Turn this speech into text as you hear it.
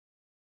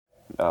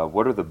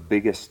What are the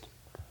biggest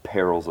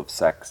perils of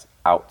sex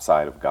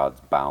outside of God's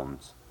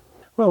bounds?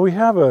 Well, we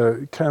have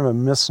a kind of a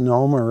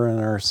misnomer in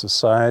our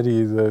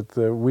society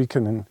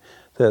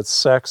that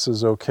sex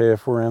is okay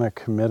if we're in a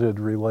committed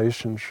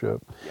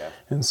relationship. Yeah.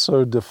 And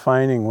so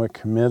defining what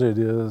committed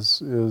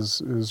is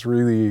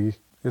really,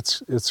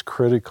 it's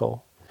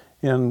critical.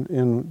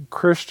 And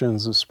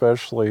Christians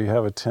especially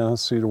have a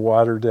tendency to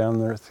water down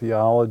their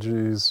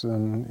theologies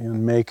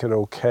and make it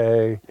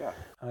okay. Yeah.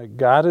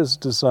 God has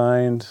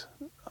designed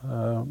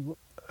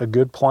a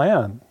good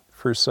plan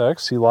for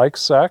sex. He likes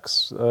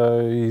sex.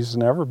 He's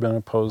never been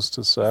opposed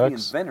to sex.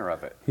 He's the inventor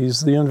of it.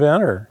 He's the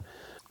inventor.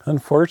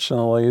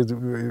 Unfortunately,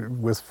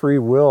 with free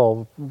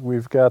will,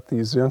 we've got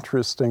these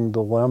interesting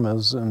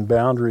dilemmas, and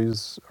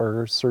boundaries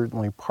are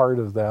certainly part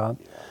of that.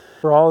 Yeah.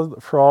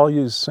 For all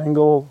you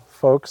single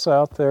folks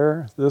out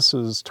there, this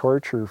is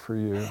torture for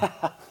you.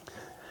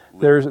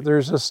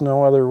 There's just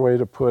no other way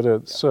to put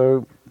it. Yeah.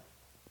 So,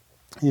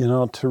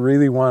 to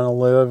really want to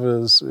live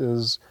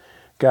as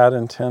God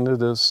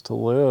intended us to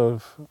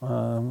live,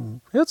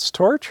 it's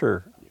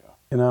torture.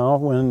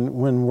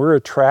 When we're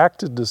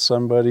attracted to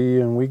somebody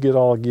and we get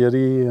all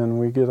giddy and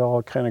we get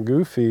all kind of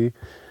goofy,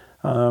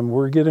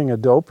 we're getting a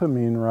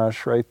dopamine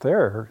rush right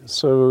there.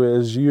 So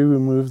as you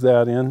move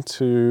that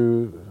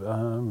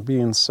into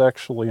being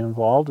sexually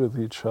involved with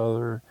each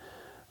other,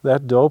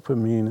 that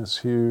dopamine is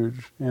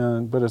huge.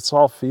 But it's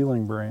all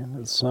feeling brain.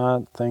 It's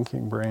not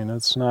thinking brain.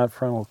 It's not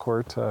frontal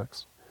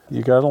cortex.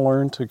 You got to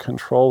learn to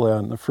control that,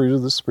 and the fruit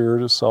of the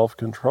Spirit is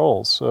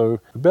self-control. So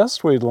the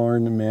best way to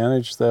learn to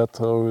manage that,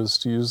 though, is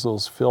to use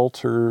those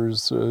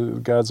filters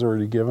God's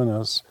already given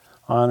us: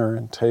 honor,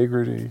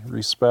 integrity,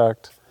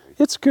 respect.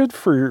 It's good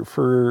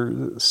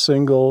for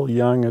single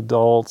young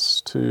adults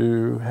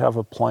to have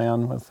a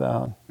plan with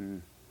that.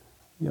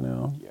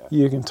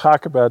 You can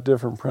talk about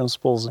different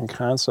principles and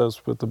concepts,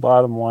 but the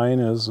bottom line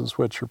is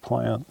what's your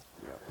plan?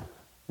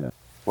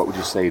 What would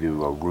you say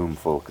to a room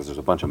full, because there's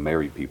a bunch of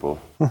married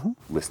people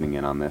listening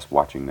in on this,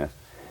 watching this?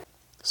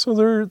 So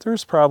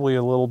there's probably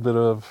a little bit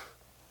of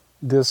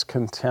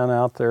discontent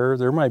out there.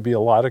 There might be a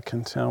lot of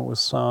content with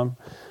some,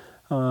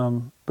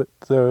 but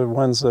the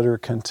ones that are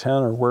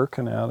content are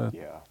working at it.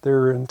 Yeah.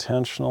 They're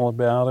intentional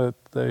about it.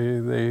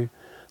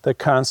 The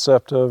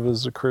concept of,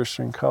 as a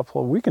Christian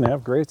couple, we can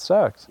have great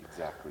sex.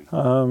 Exactly.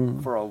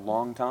 For a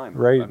long time.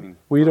 Right.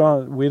 We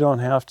don't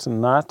have to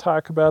not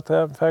talk about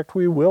that. In fact,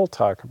 we will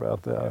talk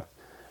about that. Yeah.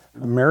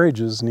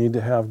 Marriages need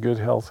to have good,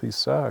 healthy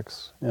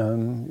sex,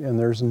 and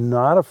there's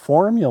not a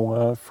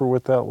formula for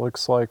what that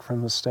looks like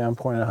from the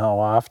standpoint of how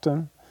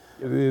often.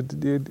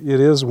 It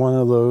is one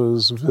of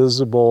those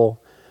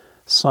visible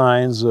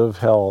signs of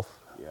health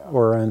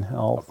or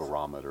unhealth. A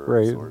barometer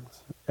right. of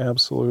sorts.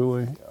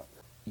 Absolutely. Yeah.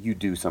 You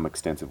do some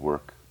extensive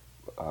work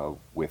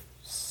with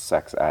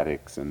sex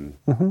addicts, and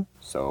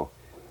so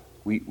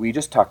we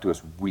just talked to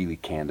us really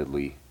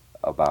candidly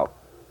about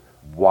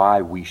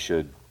why we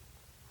should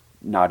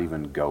not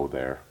even go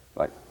there,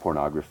 like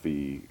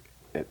pornography,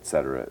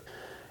 etc.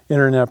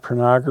 Internet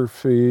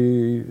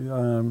pornography,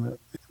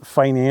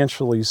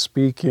 financially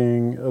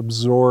speaking,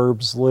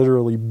 absorbs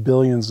literally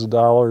billions of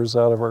dollars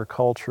out of our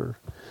culture.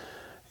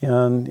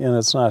 And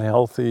it's not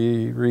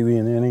healthy really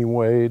in any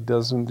way. It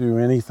doesn't do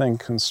anything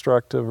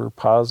constructive or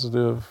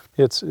positive.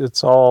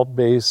 It's all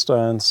based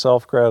on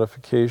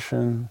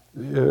self-gratification.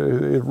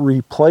 It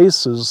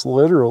replaces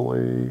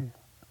literally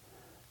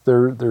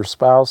their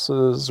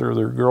spouses or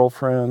their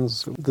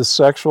girlfriends. The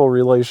sexual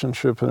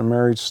relationship in a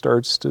marriage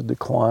starts to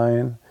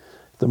decline.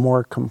 The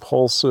more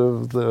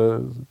compulsive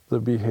the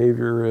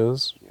behavior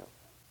is.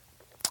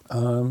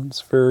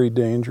 It's very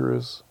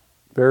dangerous,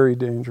 very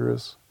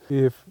dangerous.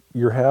 If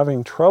you're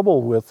having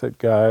trouble with it,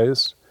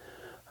 guys,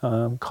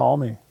 call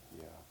me.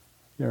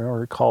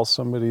 Or call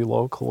somebody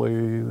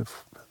locally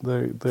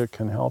that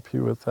can help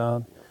you with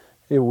that.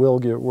 It will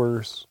get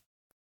worse.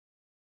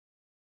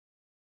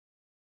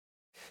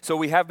 So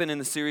we have been in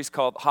the series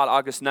called Hot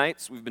August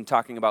Nights. We've been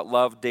talking about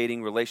love,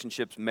 dating,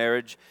 relationships,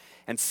 marriage.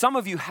 And some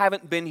of you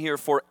haven't been here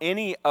for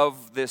any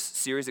of this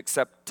series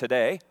except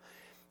today.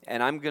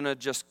 And I'm going to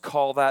just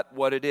call that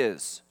what it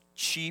is: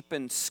 cheap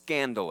and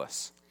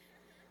scandalous.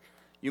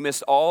 You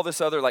missed all this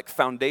other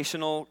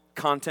foundational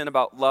content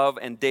about love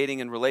and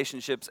dating and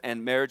relationships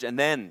and marriage. And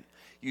then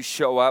you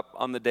show up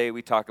on the day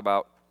we talk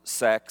about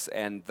sex,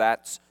 and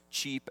that's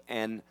cheap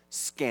and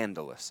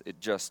scandalous. It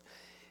just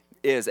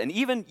is. And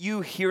even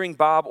you hearing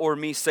Bob or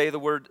me say the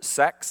word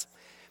sex,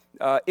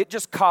 it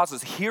just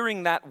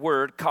hearing that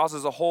word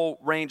causes a whole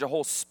range, a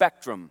whole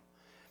spectrum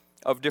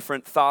of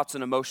different thoughts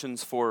and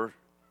emotions for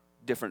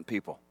different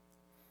people.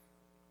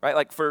 Right?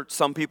 Like for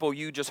some people,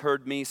 you just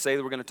heard me say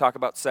that we're going to talk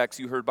about sex.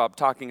 You heard Bob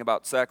talking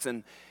about sex,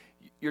 and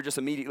you're just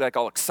immediately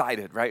all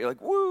excited, right? You're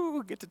like,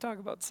 woo, get to talk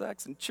about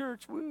sex in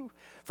church, woo.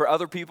 For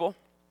other people,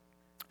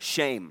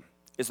 shame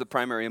is the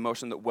primary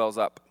emotion that wells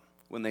up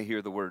when they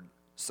hear the word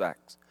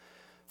sex.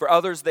 For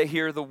others, they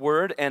hear the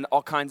word and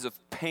all kinds of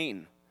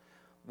pain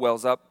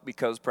wells up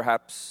because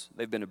perhaps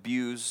they've been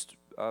abused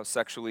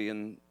sexually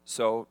and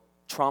so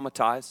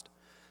traumatized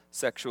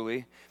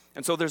sexually.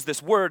 And so there's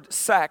this word,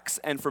 sex,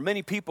 and for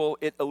many people,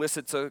 it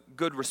elicits a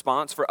good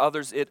response. For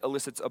others, it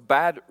elicits a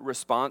bad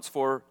response.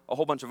 For a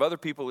whole bunch of other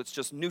people, it's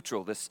just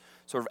neutral, this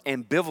sort of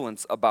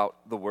ambivalence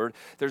about the word.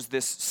 There's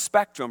this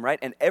spectrum, right?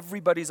 And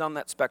everybody's on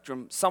that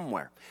spectrum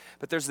somewhere.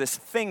 But there's this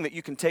thing that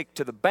you can take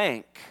to the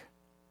bank,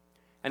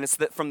 and it's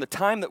that from the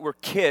time that we're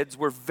kids,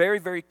 we're very,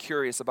 very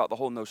curious about the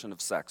whole notion of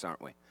sex,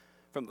 aren't we?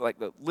 From like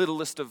the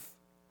littlest of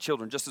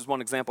children. Just as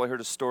one example, I heard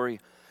a story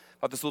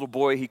about this little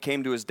boy. He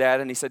came to his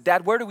dad and he said,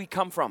 "Dad, where do we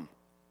come from?"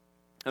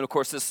 And of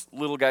course, this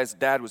little guy's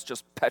dad was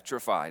just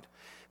petrified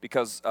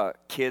because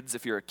kids,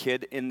 if you're a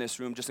kid in this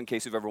room, just in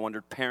case you've ever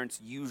wondered, parents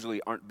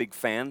usually aren't big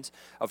fans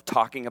of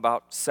talking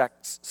about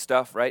sex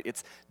stuff, right?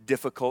 It's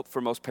difficult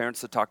for most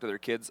parents to talk to their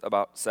kids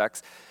about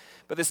sex.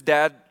 But this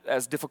dad,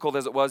 as difficult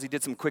as it was, he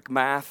did some quick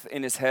math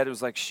in his head. It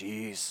was like,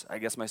 "Geez, I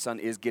guess my son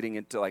is getting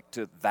into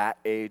to that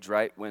age,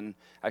 right, when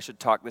I should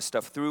talk this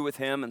stuff through with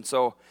him." And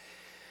so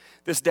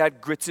this dad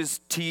grits his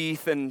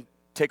teeth and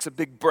takes a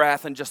big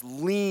breath and just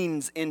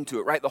leans into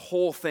it, right? The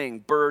whole thing,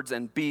 birds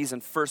and bees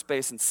and first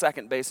base and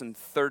second base and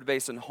third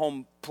base and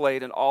home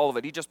plate and all of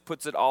it. He just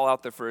puts it all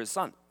out there for his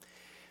son.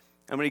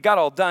 And when he got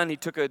all done, he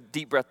took a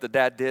deep breath, the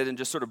dad did, and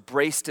just sort of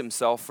braced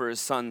himself for his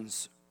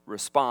son's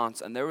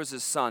response. And there was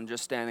his son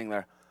just standing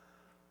there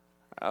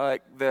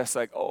like this,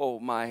 like, "Oh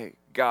my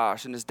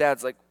gosh." And his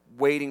dad's like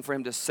waiting for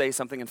him to say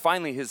something. And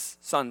finally his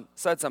son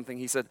said something.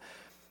 He said,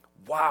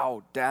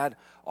 "Wow, Dad,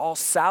 all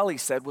Sally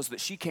said was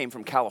that she came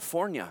from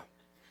California."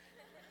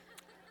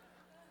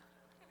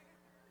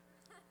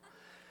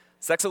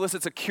 Sex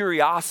elicits a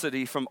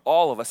curiosity from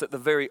all of us at the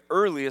very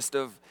earliest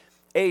of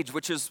age,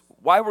 which is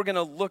why we're going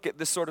to look at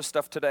this sort of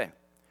stuff today.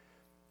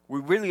 We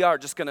really are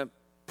just going to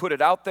put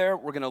it out there.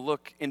 We're going to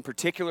look in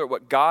particular at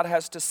what God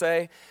has to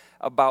say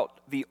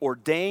about the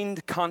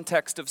ordained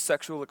context of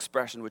sexual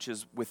expression, which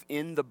is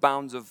within the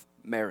bounds of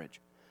marriage.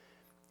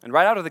 And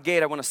right out of the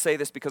gate, I want to say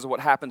this because of what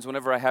happens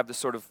whenever I have this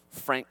sort of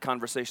frank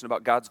conversation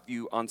about God's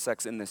view on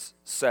sex in this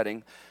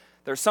setting.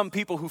 There are some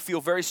people who feel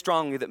very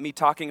strongly that me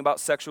talking about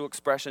sexual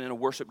expression in a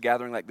worship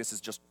gathering like this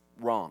is just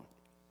wrong.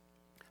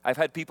 I've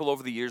had people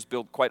over the years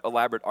build quite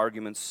elaborate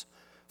arguments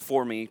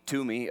for me,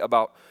 to me,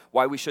 about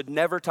why we should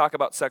never talk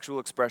about sexual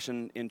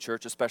expression in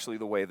church, especially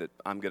the way that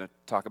I'm going to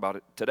talk about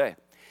it today.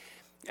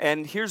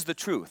 And here's the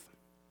truth.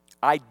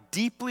 I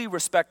deeply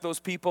respect those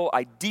people.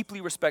 I deeply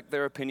respect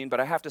their opinion,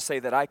 but I have to say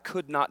that I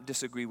could not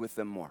disagree with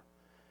them more.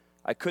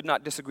 I could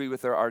not disagree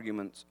with their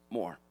arguments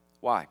more.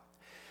 Why?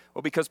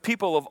 Well, because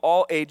people of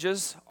all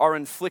ages are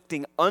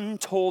inflicting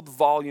untold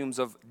volumes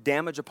of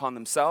damage upon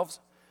themselves,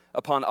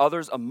 upon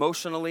others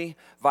emotionally,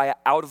 via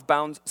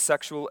out-of-bounds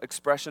sexual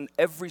expression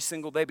every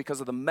single day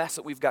because of the mess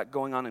that we've got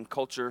going on in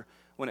culture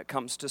when it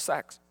comes to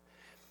sex.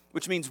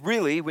 Which means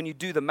really, when you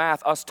do the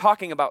math, us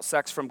talking about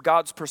sex from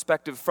God's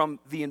perspective, from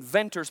the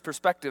inventor's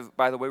perspective,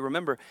 by the way,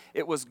 remember,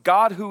 it was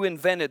God who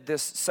invented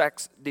this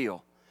sex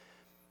deal.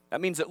 That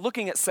means that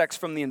looking at sex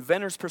from the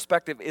inventor's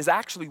perspective is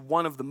actually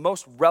one of the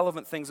most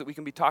relevant things that we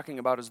can be talking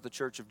about as the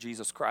Church of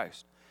Jesus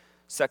Christ.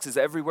 Sex is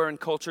everywhere in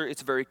culture.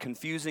 It's very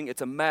confusing.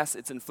 It's a mess.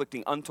 It's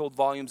inflicting untold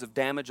volumes of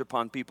damage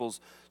upon people's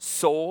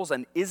souls.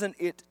 And isn't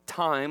it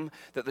time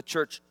that the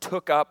church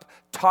took up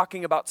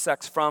talking about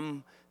sex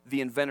from the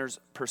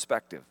inventor's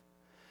perspective?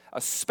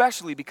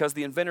 Especially because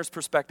the inventor's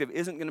perspective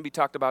isn't going to be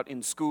talked about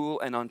in school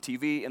and on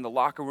TV, in the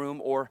locker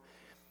room, or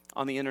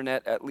on the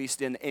internet, at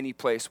least in any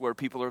place where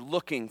people are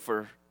looking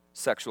for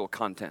sexual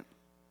content.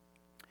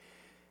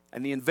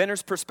 And the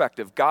inventor's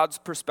perspective, God's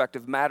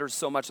perspective, matters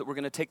so much that we're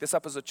going to take this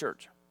up as a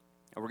church.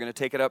 And we're going to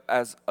take it up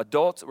as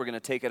adults. We're going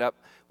to take it up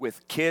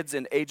with kids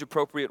in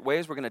age-appropriate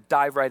ways. We're going to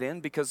dive right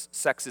in because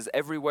sex is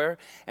everywhere.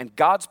 And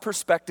God's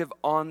perspective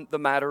on the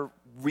matter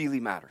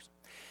really matters.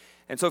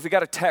 And so if you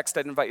got a text,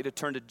 I'd invite you to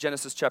turn to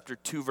Genesis chapter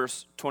 2,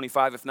 verse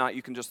 25. If not,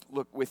 you can just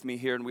look with me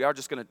here. And we are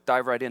just going to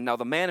dive right in. Now,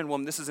 the man and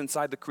woman, this is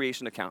inside the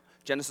creation account.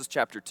 Genesis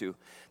chapter 2.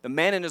 The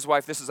man and his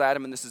wife, this is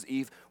Adam and this is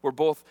Eve, were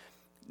both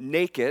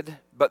naked,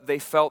 but they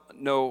felt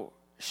no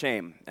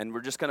shame. And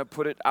we're just going to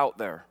put it out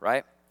there,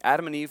 right?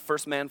 Adam and Eve,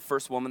 first man,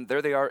 first woman,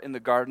 there they are in the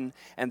garden,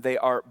 and they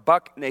are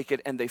buck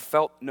naked, and they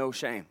felt no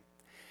shame.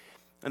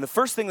 And the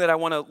first thing that I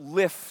want to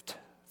lift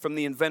from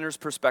the inventor's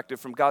perspective,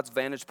 from God's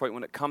vantage point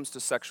when it comes to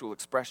sexual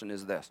expression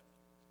is this.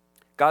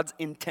 God's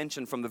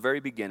intention from the very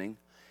beginning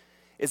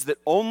is that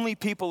the only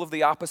people of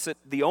the opposite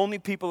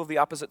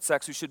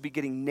sex who should be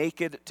getting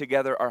naked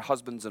together are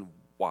husbands and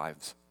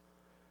wives.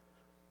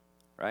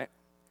 Right?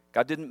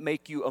 God didn't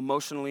make you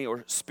emotionally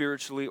or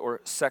spiritually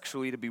or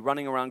sexually to be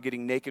running around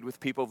getting naked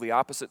with people of the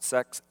opposite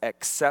sex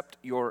except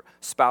your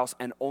spouse,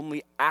 and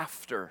only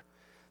after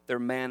they're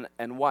man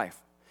and wife.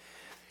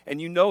 And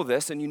you know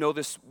this, and you know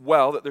this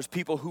well, that there's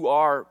people who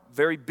are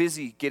very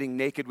busy getting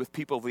naked with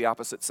people of the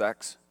opposite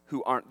sex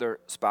who aren't their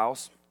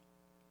spouse.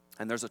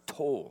 And there's a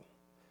toll.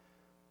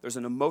 There's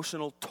an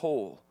emotional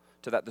toll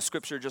to that. The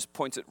scripture just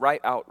points it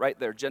right out, right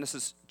there.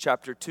 Genesis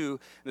chapter 2,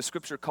 the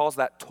scripture calls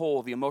that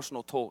toll, the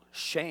emotional toll,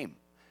 shame.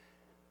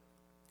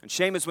 And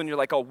shame is when you're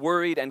like all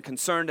worried and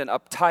concerned and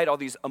uptight, all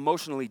these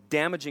emotionally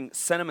damaging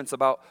sentiments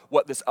about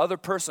what this other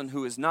person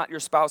who is not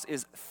your spouse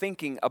is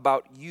thinking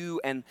about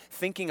you and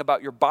thinking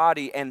about your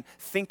body and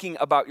thinking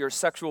about your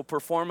sexual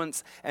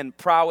performance and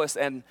prowess.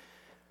 And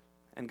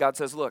God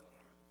says, look,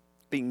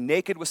 being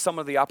naked with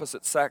someone of the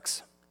opposite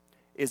sex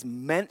is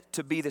meant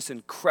to be this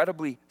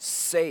incredibly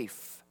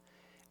safe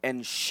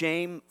and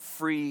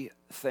shame-free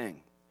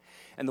thing.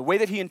 And the way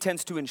that he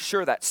intends to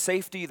ensure that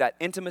safety, that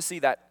intimacy,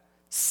 that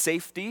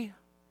safety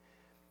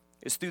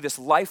is through this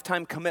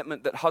lifetime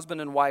commitment that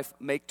husband and wife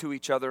make to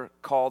each other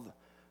called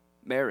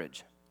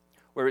marriage,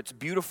 where it's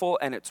beautiful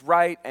and it's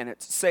right and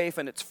it's safe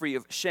and it's free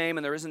of shame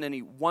and there isn't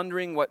any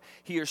wondering what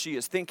he or she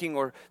is thinking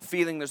or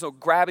feeling. There's no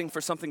grabbing for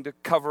something to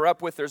cover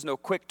up with. There's no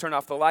quick turn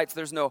off the lights.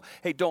 There's no,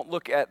 hey, don't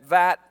look at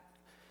that.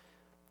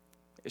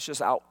 It's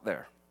just out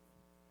there,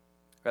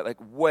 right? Like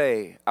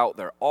way out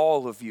there.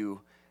 All of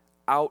you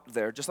out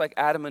there, just like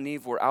Adam and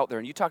Eve were out there.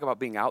 And you talk about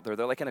being out there.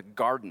 They're like in a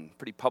garden,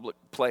 pretty public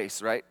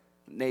place, right?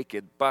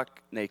 Naked, buck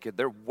naked.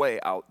 They're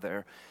way out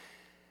there.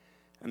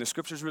 And the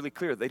scripture's really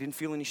clear. They didn't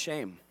feel any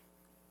shame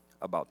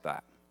about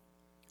that.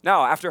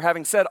 Now, after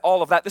having said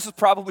all of that, this is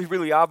probably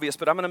really obvious,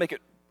 but I'm going to make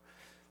it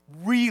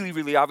really,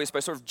 really obvious by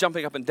sort of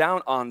jumping up and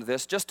down on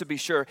this just to be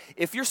sure.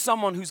 If you're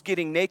someone who's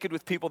getting naked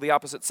with people of the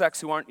opposite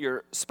sex who aren't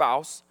your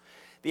spouse,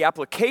 the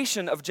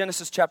application of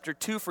Genesis chapter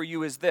 2 for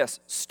you is this: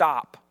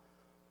 stop.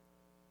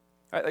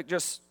 Right? Like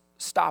just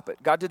stop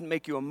it. God didn't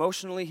make you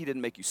emotionally. He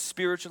didn't make you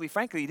spiritually.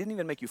 Frankly, he didn't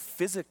even make you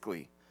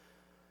physically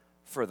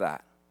for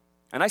that.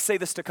 And I say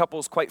this to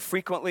couples quite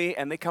frequently,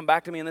 and they come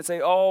back to me and they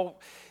say, oh,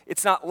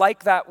 it's not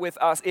like that with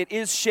us. It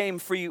is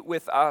shame-free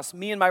with us.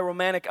 Me and my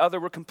romantic other,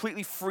 we're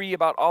completely free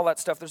about all that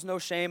stuff. There's no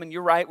shame, and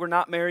you're right, we're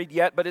not married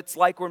yet, but it's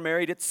like we're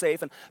married, it's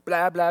safe, and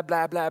blah, blah,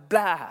 blah, blah,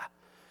 blah.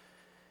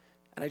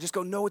 And I just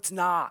go, no, it's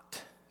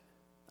not.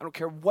 I don't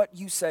care what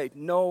you say.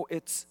 No,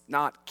 it's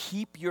not.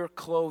 Keep your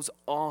clothes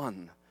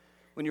on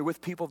when you're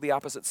with people of the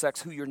opposite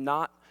sex who you're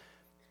not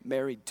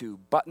married to.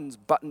 Buttons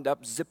buttoned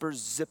up, zippers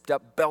zipped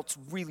up, belts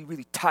really,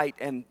 really tight.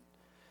 And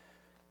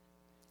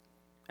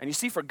you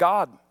see, for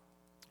God,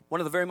 one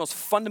of the very most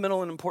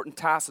fundamental and important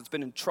tasks that's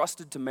been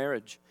entrusted to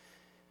marriage,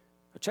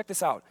 check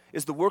this out,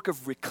 is the work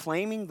of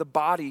reclaiming the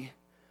body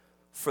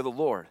for the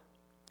Lord,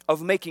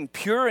 of making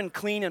pure and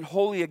clean and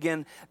holy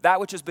again that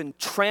which has been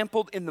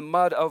trampled in the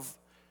mud of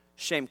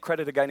shame.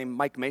 Credit a guy named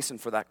Mike Mason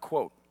for that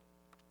quote.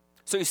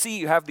 So you see,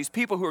 you have these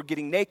people who are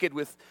getting naked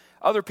with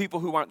other people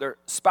who aren't their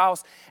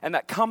spouse, and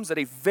that comes at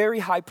a very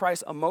high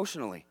price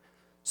emotionally,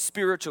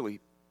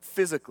 spiritually,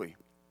 physically.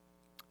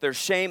 There's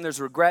shame,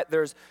 there's regret,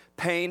 there's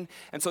pain.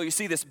 And so you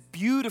see this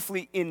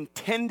beautifully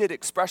intended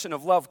expression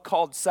of love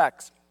called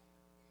sex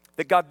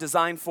that God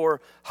designed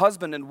for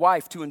husband and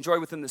wife to enjoy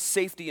within the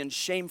safety and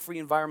shame-free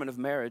environment of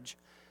marriage.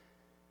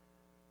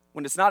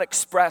 When it's not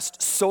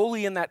expressed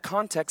solely in that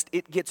context,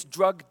 it gets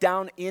drugged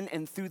down in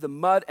and through the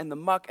mud and the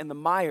muck and the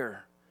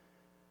mire.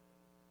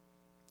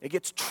 It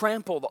gets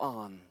trampled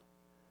on.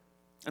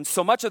 And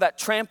so much of that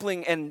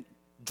trampling and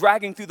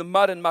dragging through the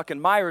mud and muck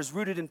and mire is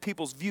rooted in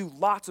people's view.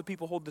 Lots of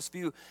people hold this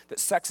view that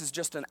sex is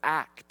just an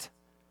act.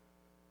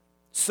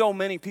 So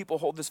many people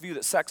hold this view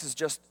that sex is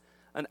just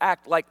an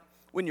act. Like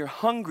when you're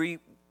hungry,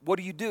 what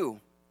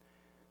do?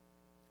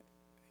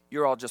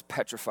 You're all just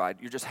petrified.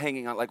 You're just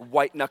hanging on, like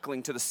white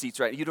knuckling to the seats,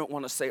 right? You don't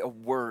want to say a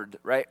word,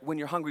 right? When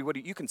you're hungry,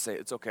 you can say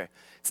it. It's okay.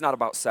 It's not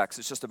about sex.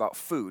 It's just about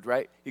food,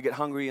 right? You get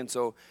hungry and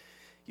so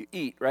you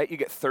eat, right? You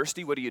get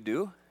thirsty. What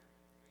do?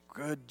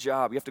 Good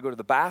job. You have to go to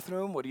the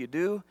bathroom. What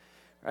do?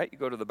 Right? You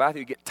go to the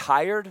bathroom. You get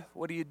tired.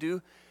 What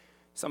do?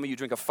 Some of you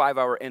drink a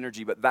 5-hour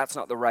energy, but that's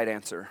not the right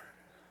answer.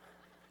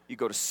 You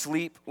go to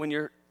sleep when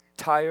you're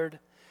tired.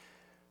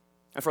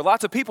 And for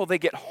lots of people, they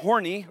get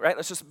horny, right?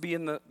 Let's just be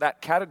in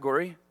that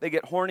category. They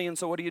get horny, and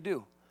so what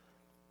do?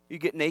 You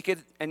get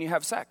naked and you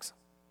have sex.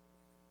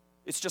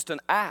 It's just an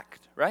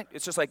act, right?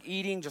 It's just like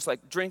eating, just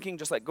like drinking,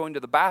 just like going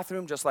to the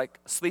bathroom, just like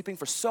sleeping.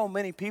 For so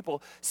many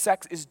people,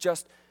 sex is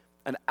just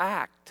an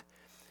act.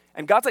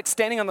 And God's like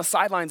standing on the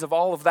sidelines of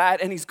all of that,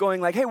 and he's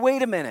going like, hey,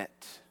 wait a minute.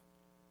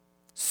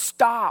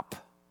 Stop.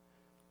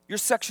 Your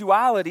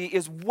sexuality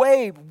is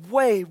way,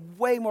 way,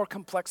 way more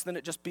complex than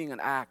it just being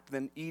an act,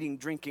 than eating,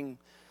 drinking,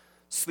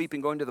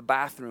 sleeping, going to the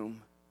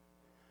bathroom.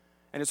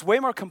 And it's way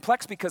more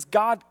complex because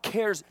God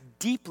cares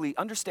deeply,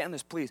 understand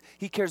this please,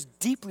 he cares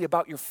deeply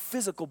about your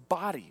physical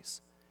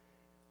bodies.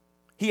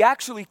 He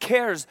actually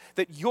cares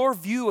that your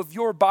view of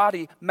your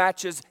body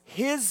matches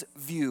his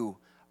view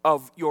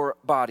of your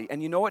body.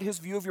 And you know what his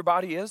view of your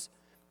body is?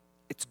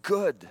 It's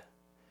good,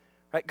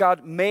 right?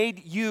 God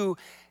made you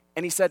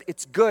and he said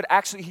it's good.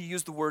 Actually, he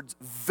used the words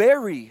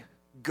very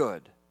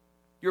good.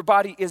 Your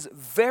body is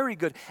very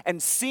good.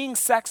 And seeing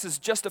sex as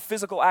just a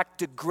physical act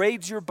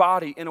degrades your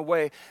body in a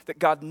way that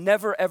God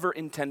never, ever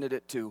intended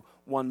it to.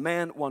 One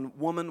man, one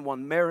woman,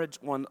 one marriage,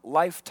 one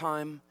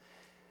lifetime.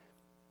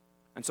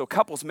 And so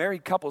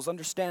married couples,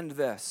 understand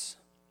this,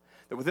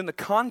 that within the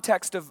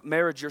context of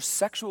marriage, your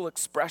sexual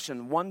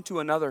expression one to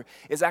another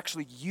is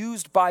actually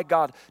used by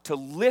God to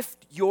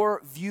lift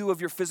your view of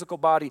your physical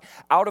body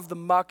out of the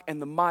muck and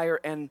the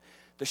mire and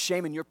the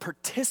shame, and you're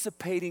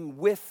participating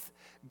with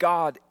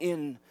God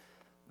in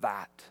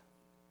that.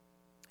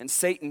 And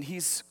Satan,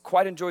 he's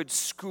quite enjoyed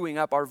screwing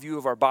up our view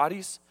of our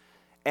bodies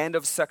and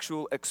of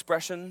sexual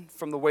expression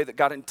from the way that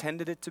God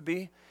intended it to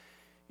be.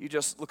 You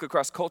just look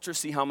across culture,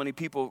 see how many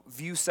people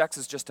view sex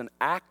as just an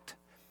act.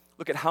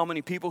 Look at how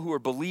many people who are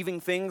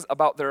believing things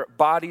about their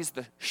bodies,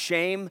 the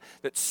shame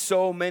that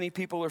so many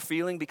people are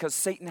feeling because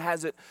Satan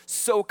has it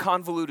so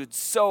convoluted,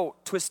 so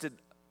twisted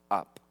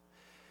up.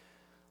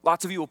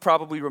 Lots of you will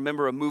probably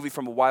remember a movie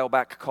from a while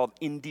back called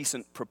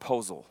Indecent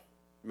Proposal.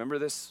 Remember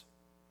this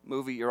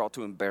movie? You're all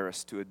too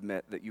embarrassed to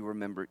admit that you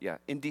remember. Yeah,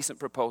 Indecent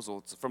Proposal.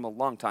 It's from a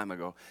long time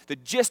ago. The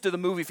gist of the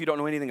movie, if you don't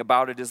know anything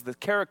about it, is the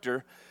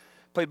character,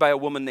 played by a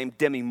woman named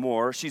Demi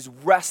Moore, she's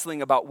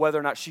wrestling about whether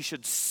or not she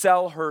should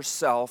sell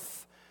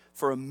herself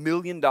for $1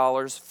 million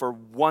for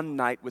one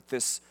night with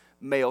this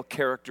male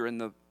character in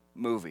the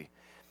movie.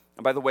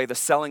 And by the way, the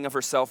selling of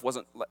herself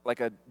wasn't like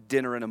a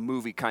dinner and a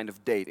movie kind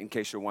of date, in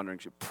case you're wondering.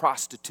 She's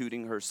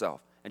prostituting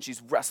herself. And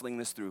she's wrestling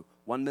this through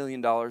 $1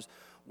 million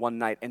one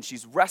night. And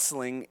she's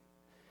wrestling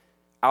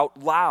out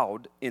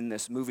loud in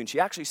this movie. And she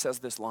actually says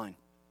this line,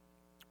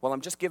 "Well,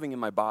 I'm just giving him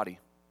my body.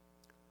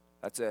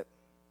 That's it.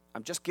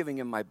 I'm just giving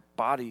him my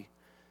body.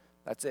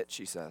 That's it,"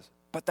 she says.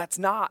 But that's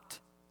not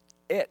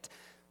it.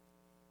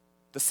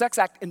 The sex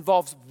act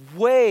involves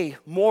way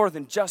more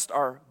than just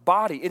our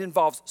body. It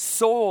involves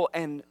soul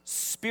and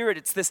spirit.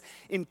 It's this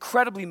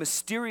incredibly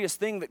mysterious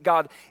thing that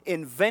God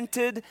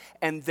invented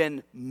and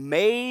then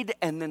made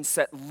and then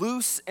set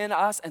loose in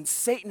us, and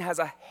Satan has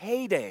a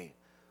heyday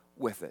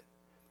with it.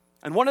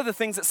 And one of the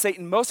things that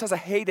Satan most has a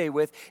heyday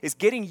with is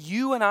getting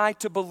you and I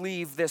to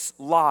believe this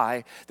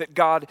lie that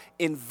God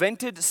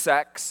invented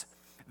sex,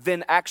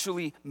 then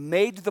actually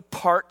made the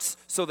parts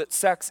so that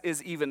sex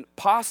is even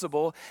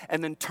possible,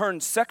 and then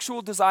turned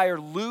sexual desire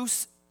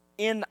loose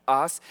in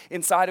us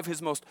inside of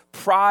his most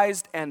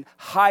prized and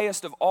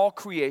highest of all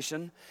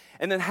creation,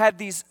 and then had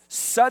these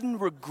sudden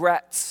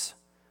regrets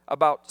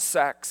about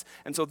sex.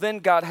 And so then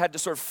God had to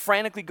sort of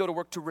frantically go to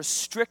work to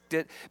restrict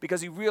it because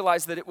he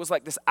realized that it was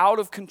like this out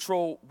of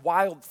control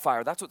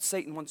wildfire. That's what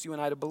Satan wants you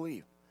and I to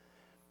believe.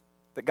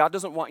 That God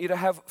doesn't want you to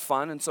have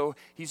fun, and so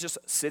he's just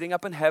sitting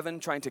up in heaven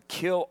trying to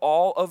kill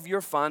all of your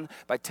fun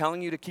by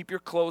telling you to keep your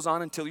clothes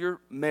on until you're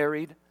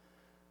married.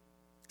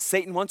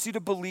 Satan wants you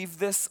to believe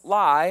this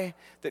lie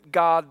that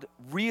God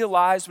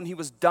realized when he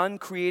was done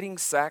creating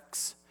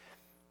sex,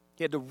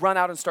 he had to run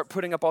out and start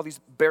putting up all these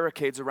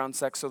barricades around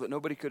sex so that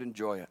nobody could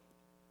enjoy it.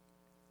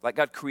 Like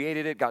God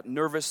created it, got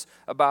nervous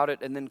about it,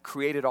 and then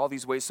created all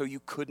these ways so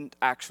you couldn't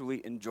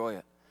actually enjoy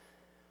it.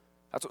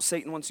 That's what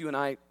Satan wants you and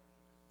I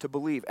to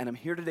believe. And I'm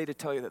here today to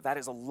tell you that that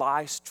is a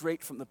lie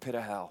straight from the pit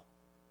of hell.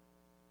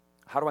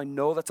 How do I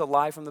know that's a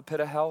lie from the pit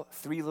of hell?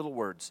 3 little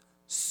words.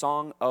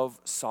 Song of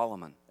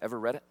Solomon. Ever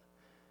read it?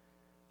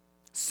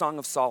 Song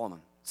of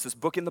Solomon. It's this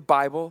book in the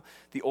Bible,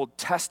 the Old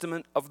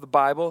Testament of the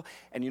Bible.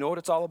 And you know what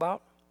it's all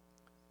about?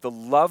 The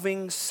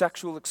loving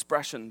sexual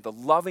expression, the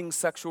loving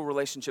sexual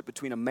relationship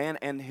between a man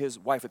and his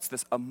wife. It's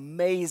this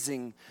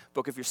amazing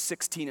book. If you're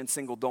 16 and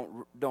single,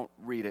 don't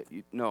read it.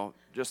 No,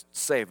 just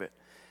save it.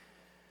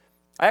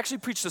 I actually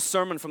preached a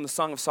sermon from the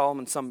Song of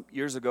Solomon some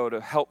years ago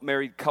to help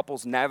married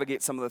couples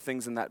navigate some of the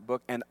things in that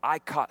book, and I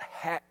caught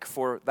heck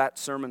for that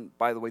sermon,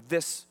 by the way.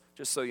 This,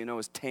 just so you know,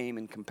 is tame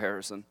in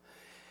comparison.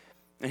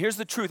 And here's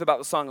the truth about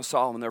the Song of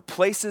Solomon. There are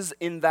places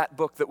in that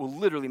book that will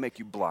literally make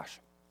you blush.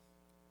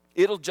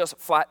 It'll just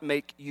flat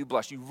make you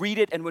blush. You read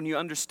it, and when you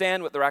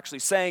understand what they're actually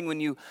saying, when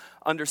you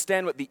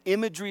understand what the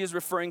imagery is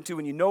referring to,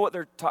 when you know what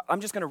they're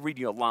I'm just going to read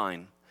you a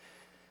line,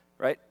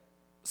 right?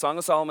 Song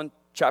of Solomon,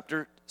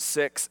 chapter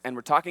 6, and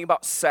we're talking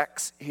about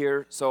sex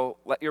here, so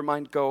let your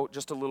mind go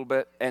just a little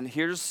bit. And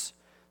here's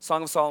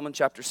Song of Solomon,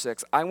 chapter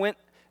 6. "I went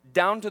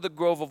down to the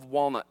grove of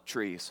walnut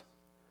trees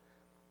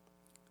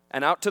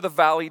and out to the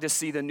valley to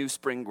see the new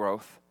spring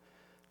growth,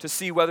 to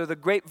see whether the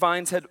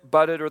grapevines had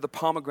budded or the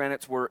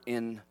pomegranates were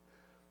in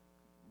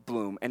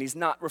bloom." And he's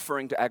not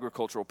referring to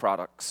agricultural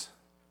products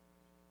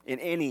in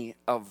any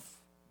of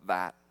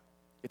that.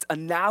 It's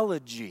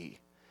analogy.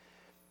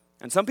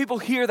 And some people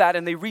hear that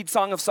and they read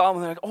Song of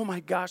Solomon and they're like, "Oh my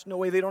gosh, no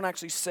way, they don't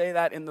actually say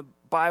that in the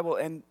Bible."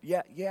 And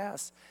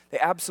yes, they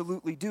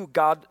absolutely do.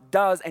 God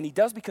does, and he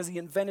does because he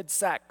invented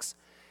sex.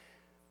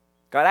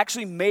 God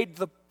actually made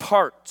the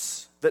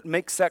parts that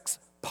make sex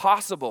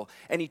possible,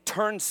 and he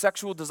turned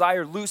sexual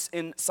desire loose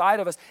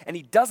inside of us, and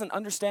he doesn't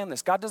understand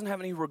this. God doesn't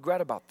have any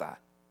regret about that.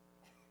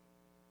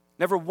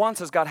 Never once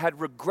has God had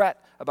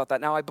regret about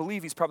that. Now, I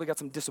believe he's probably got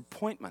some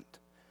disappointment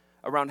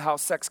around how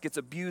sex gets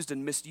abused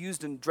and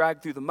misused and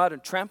dragged through the mud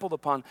and trampled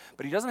upon,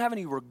 but he doesn't have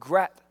any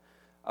regret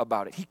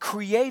about it. He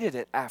created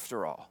it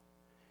after all.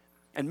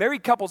 And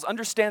married couples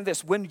understand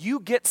this. When you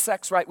get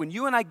sex right, when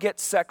you and I get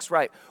sex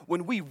right,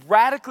 when we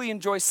radically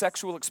enjoy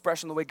sexual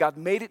expression the way God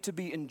made it to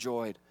be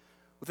enjoyed,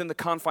 within the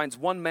confines,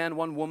 one man,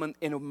 one woman,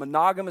 in a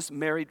monogamous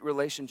married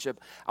relationship.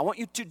 I want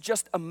you to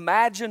just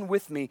imagine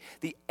with me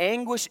the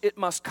anguish it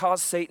must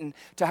cause Satan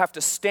to have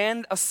to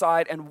stand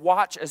aside and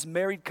watch as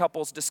married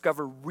couples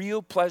discover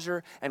real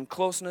pleasure and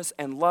closeness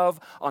and love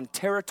on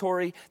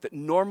territory that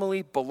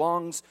normally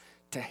belongs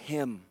to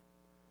him.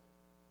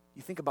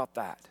 You think about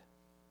that.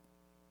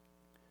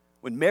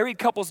 When married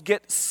couples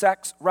get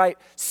sex right,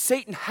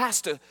 Satan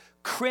has to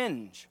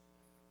cringe.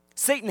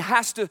 Satan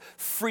has to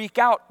freak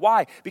out.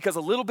 Why? Because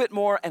a little bit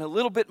more and a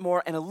little bit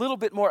more and a little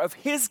bit more of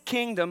his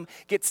kingdom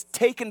gets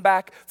taken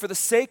back for the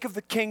sake of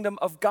the kingdom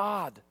of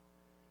God.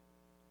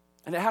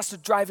 And it has to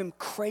drive him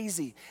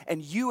crazy.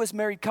 And you as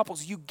married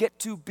couples, you get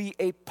to be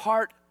a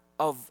part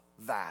of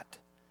that.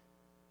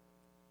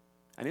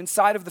 And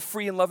inside of the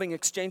free and loving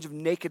exchange of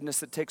nakedness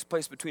that takes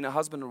place between a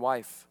husband and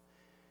wife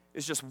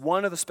is just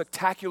one of the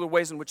spectacular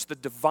ways in which the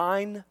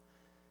divine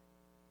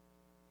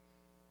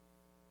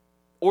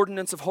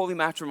ordinance of holy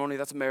matrimony,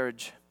 that's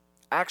marriage,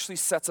 actually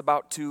sets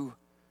about to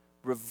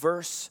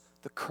reverse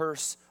the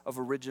curse of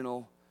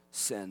original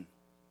sin.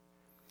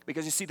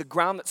 Because you see, the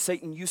ground that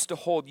Satan used to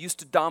hold, used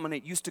to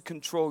dominate, used to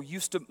control,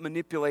 used to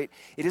manipulate,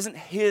 it isn't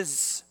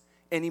his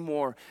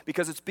anymore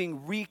because it's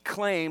being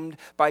reclaimed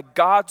by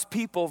God's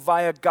people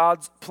via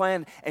God's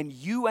plan. And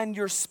you and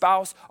your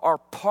spouse are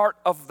part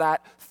of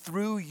that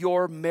through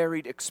your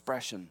married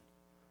expression.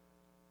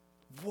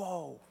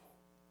 Whoa.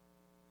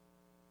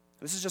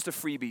 This is just a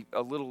freebie,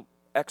 a little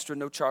extra,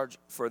 no charge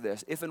for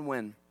this. If and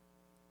when,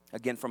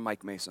 again from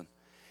Mike Mason,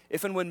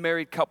 if and when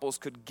married couples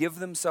could give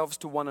themselves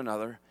to one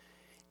another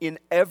in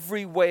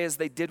every way as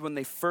they did when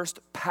they first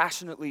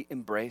passionately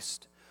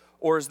embraced,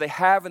 or as they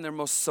have in their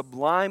most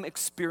sublime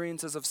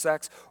experiences of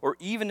sex, or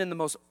even in the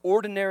most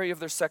ordinary of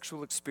their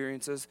sexual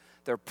experiences,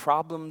 their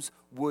problems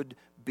would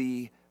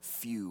be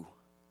few.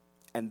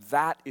 And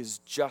that is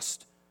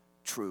just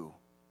true.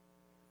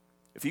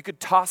 If you could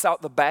toss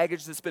out the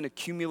baggage that's been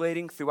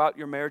accumulating throughout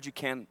your marriage, you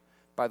can.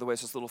 By the way,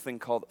 it's this little thing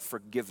called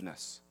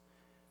forgiveness.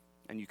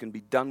 And you can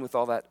be done with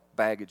all that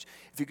baggage.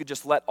 If you could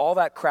just let all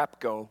that crap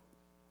go,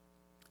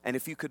 and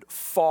if you could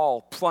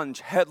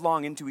plunge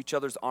headlong into each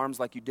other's arms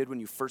like you did when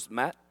you first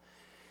met,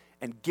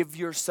 and give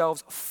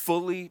yourselves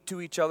fully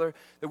to each other,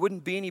 there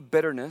wouldn't be any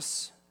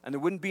bitterness, and there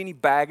wouldn't be any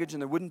baggage,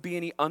 and there wouldn't be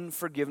any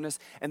unforgiveness,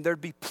 and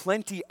there'd be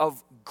plenty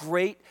of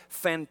great,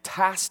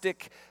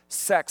 fantastic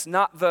sex.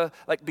 Not the,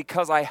 like,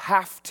 because I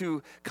have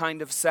to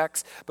kind of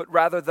sex, but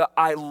rather the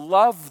I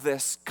love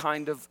this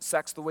kind of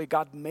sex, the way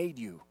God made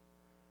you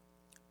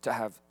to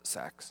have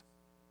sex.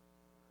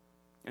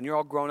 And you're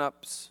all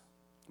grown-ups,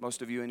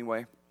 most of you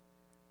anyway,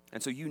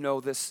 and so you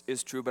know this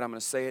is true, but I'm going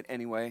to say it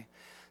anyway.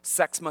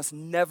 Sex must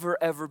never,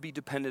 ever be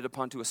dependent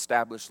upon to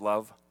establish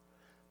love,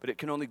 but it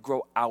can only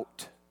grow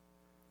out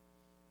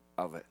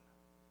of it.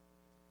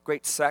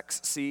 Great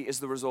sex, see, is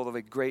the result of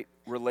a great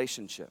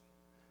relationship.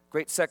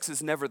 Great sex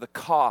is never the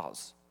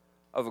cause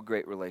of a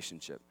great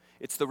relationship.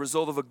 It's the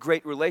result of a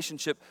great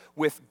relationship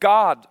with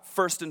God,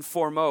 first and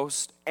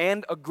foremost,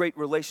 and a great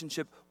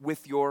relationship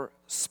with your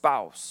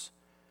spouse.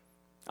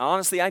 Now,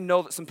 honestly, I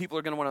know that some people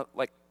are going to want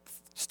to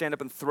stand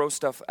up and throw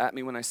stuff at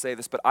me when I say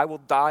this, but I will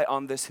die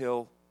on this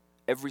hill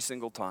every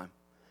single time.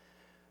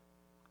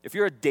 If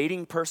you're a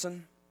dating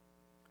person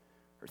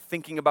or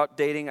thinking about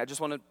dating, I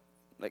just want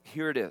to,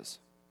 here it is.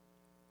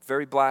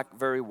 Very black,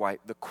 very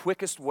white. The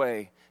quickest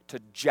way to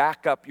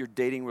jack up your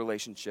dating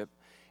relationship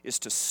is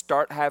to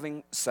start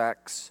having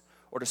sex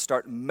or to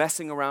start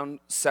messing around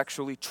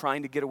sexually,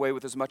 trying to get away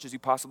with as much as you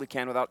possibly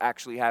can without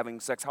actually having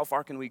sex. How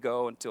far can we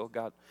go until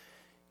God,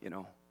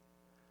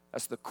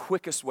 that's the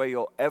quickest way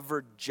you'll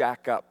ever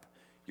jack up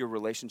your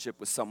relationship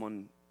with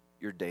someone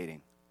you're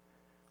dating.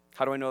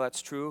 How do I know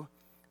that's true?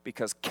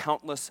 Because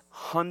countless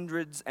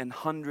hundreds and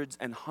hundreds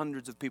and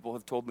hundreds of people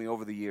have told me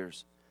over the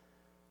years.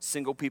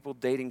 Single people,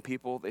 dating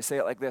people, they say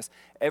it like this: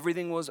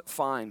 everything was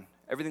fine,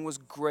 everything was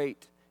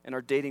great in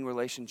our dating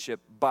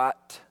relationship,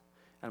 but,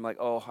 and I'm like,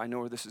 oh, I know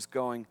where this is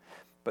going,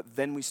 but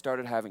then we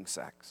started having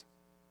sex.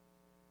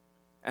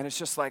 And it's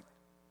just like,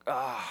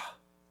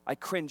 I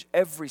cringe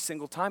every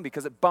single time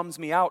because it bums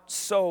me out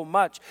so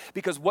much.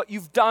 Because what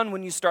you've done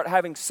when you start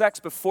having sex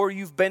before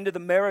you've been to the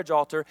marriage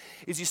altar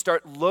is you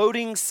start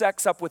loading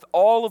sex up with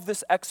all of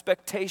this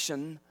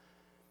expectation.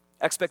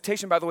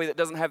 Expectation, by the way, that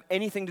doesn't have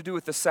anything to do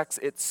with the sex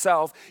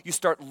itself. You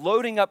start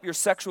loading up your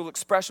sexual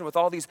expression with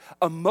all these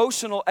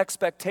emotional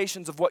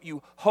expectations of what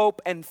you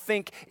hope and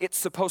think it's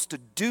supposed to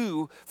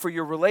do for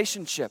your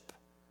relationship.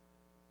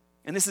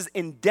 And this is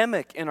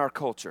endemic in our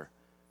culture.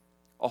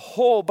 A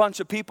whole bunch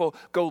of people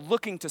go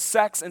looking to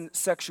sex and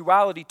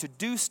sexuality to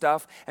do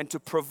stuff and to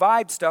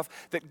provide stuff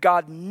that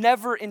God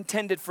never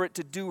intended for it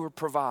to do or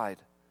provide.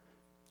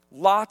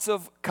 Lots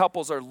of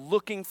couples are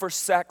looking for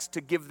sex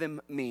to give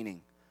them meaning.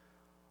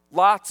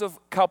 Lots of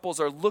couples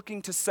are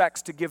looking to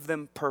sex to give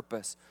them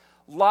purpose.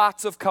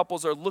 Lots of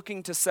couples are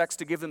looking to sex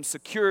to give them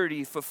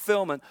security,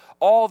 fulfillment,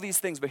 all these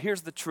things. But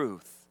here's the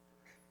truth.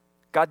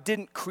 God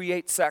didn't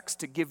create sex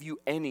to give you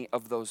any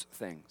of those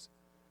things.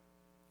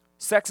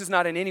 Sex is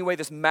not in any way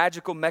this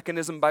magical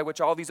mechanism by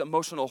which all these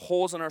emotional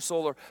holes in our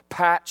soul are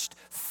patched,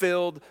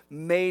 filled,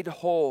 made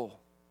whole.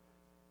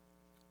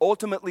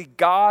 Ultimately,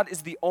 God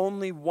is the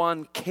only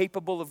one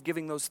capable of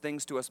giving those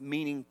things to us: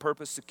 meaning,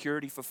 purpose,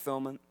 security,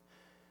 fulfillment.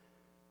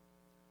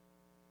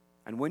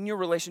 And when your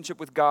relationship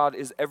with God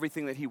is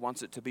everything that He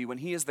wants it to be, when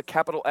He is the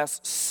capital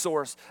S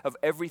source of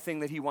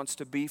everything that He wants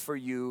to be for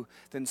you,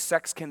 then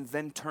sex can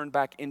then turn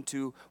back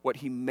into what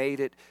He made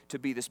it to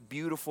be, this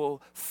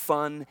beautiful,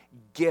 fun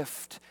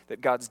gift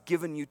that God's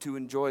given you to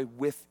enjoy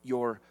with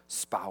your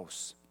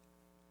spouse.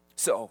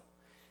 So,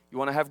 you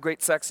want to have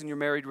great sex in your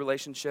married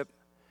relationship?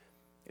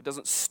 It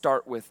doesn't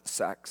start with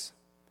sex.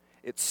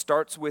 It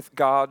starts with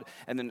God,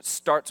 and then it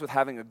starts with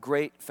having a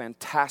great,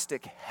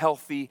 fantastic,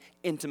 healthy,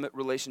 intimate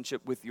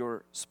relationship with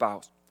your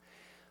spouse.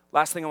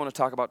 Last thing I want to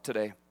talk about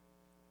today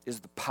is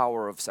the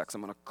power of sex.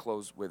 I'm going to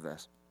close with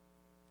this.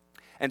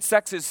 And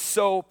sex is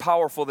so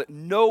powerful that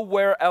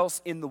nowhere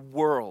else in the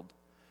world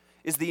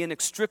is the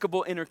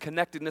inextricable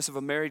interconnectedness of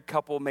a married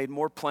couple made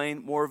more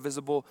plain, more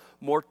visible,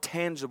 more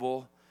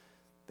tangible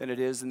than it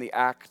is in the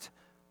act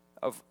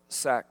of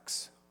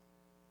sex.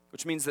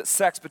 Which means that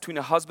sex between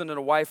a husband and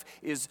a wife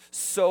is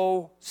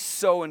so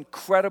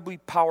incredibly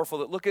powerful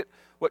that look at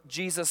what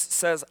Jesus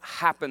says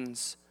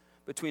happens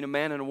between a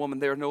man and a woman.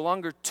 They are no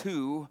longer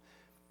two,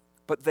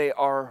 but they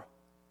are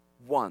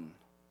one.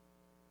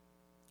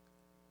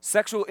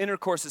 Sexual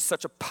intercourse is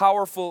such a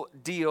powerful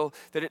deal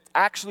that it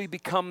actually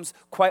becomes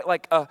quite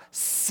like a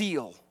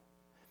seal.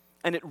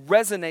 And it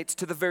resonates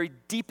to the very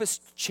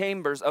deepest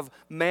chambers of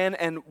man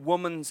and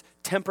woman's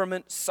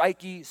temperament,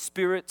 psyche,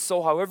 spirit,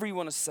 soul, however you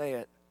want to say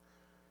it.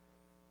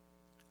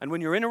 And when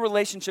you're in a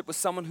relationship with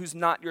someone who's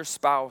not your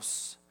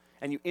spouse,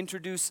 and you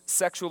introduce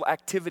sexual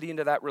activity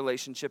into that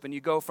relationship, and you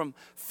go from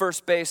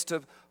first base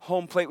to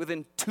home plate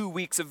within 2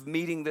 weeks of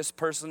meeting this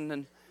person,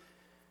 and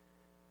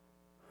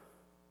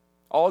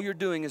all you're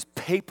doing is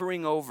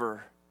papering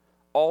over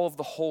all of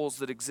the holes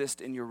that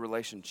exist in your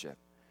relationship.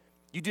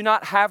 You do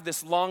not have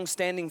this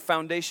long-standing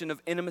foundation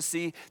of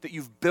intimacy that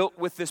you've built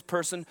with this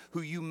person who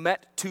you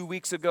met 2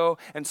 weeks ago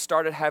and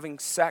started having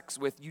sex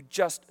with. You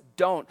just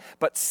don't.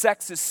 But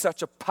sex is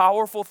such a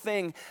powerful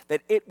thing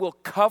that it will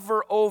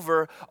cover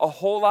over a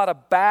whole lot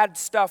of bad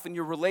stuff in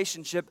your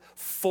relationship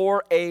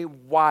for a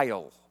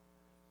while.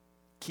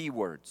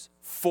 Keywords,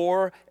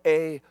 for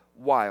a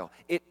while.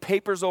 It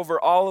papers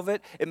over all of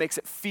it. It makes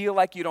it feel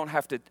like you don't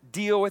have to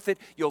deal with it.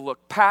 You'll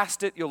look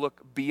past it. You'll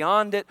look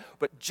beyond it.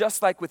 But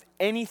just like with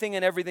anything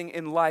and everything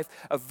in life,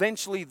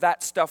 eventually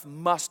that stuff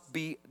must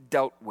be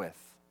dealt with.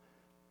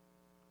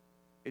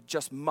 It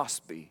just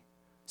must be.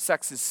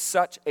 Sex is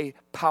such a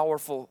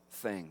powerful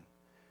thing,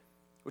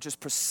 which is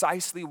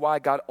precisely why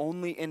God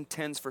only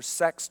intends for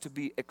sex to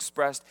be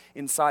expressed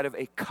inside of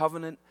a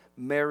covenant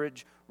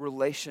marriage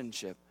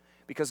relationship.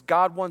 Because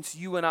God wants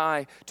you and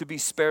I to be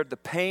spared the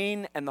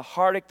pain and the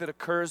heartache that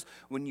occurs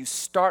when you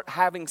start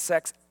having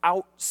sex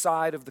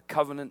outside of the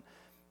covenant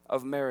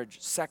of marriage.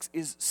 Sex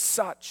is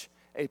such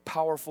a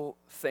powerful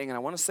thing. And I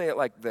want to say it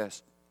like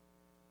this,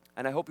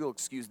 and I hope you'll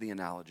excuse the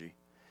analogy.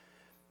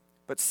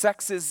 But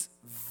sex is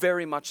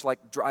very much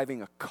like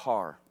driving a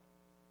car.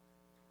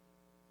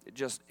 It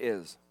just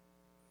is.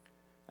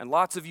 And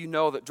lots of you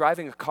know that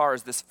driving a car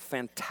is this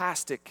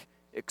fantastic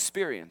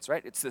experience,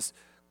 right? It's this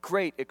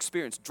great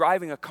experience.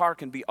 Driving a car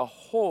can be a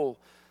whole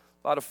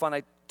lot of fun.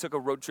 I took a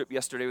road trip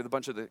yesterday with a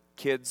bunch of the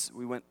kids.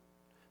 We went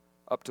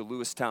up to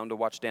Lewistown to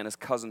watch Dana's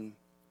cousin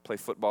play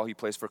football. He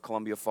plays for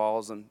Columbia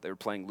Falls, and they were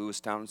playing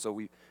Lewistown, so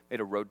we made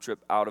a road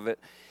trip out of it.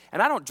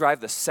 And I don't drive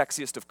the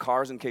sexiest of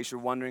cars, in case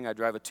you're wondering. I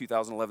drive a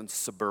 2011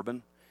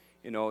 Suburban.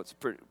 You know, it's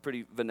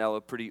pretty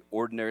vanilla, pretty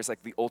ordinary. It's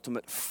like the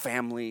ultimate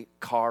family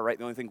car, right?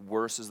 The only thing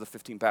worse is the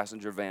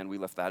 15-passenger van. We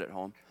left that at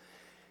home.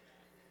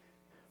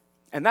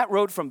 And that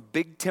road from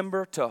Big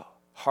Timber to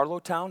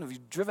Harlowtown, have you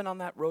driven on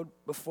that road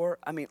before?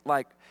 I mean,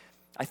 like,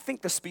 I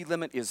think the speed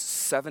limit is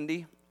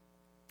 70,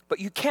 but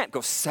you can't go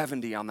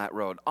 70 on that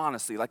road,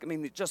 honestly. Like, I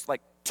mean, just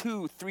like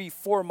 2, 3,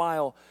 4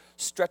 mile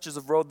stretches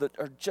of road that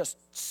are just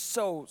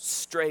so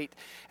straight.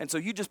 And so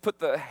you just put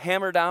the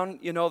hammer down,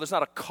 you know, there's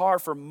not a car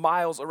for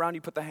miles around.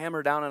 You put the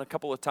hammer down, and a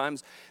couple of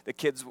times the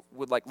kids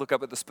would like look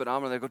up at the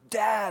speedometer and they go,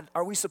 "Dad,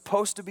 are we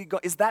supposed to be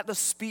going? Is that the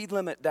speed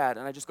limit, Dad?"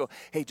 And I just go,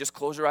 "Hey, just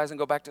close your eyes and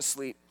go back to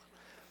sleep."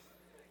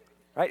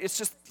 Right? It's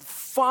just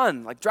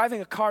fun. Like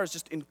driving a car is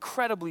just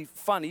incredibly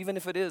fun, even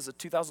if it is a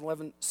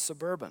 2011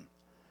 Suburban.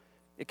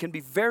 It can be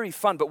very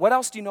fun. But what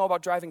else do you know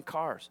about driving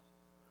cars?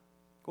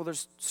 Well,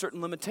 there's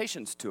certain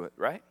limitations to it,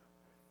 right?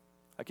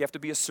 Like you have to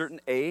be a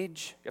certain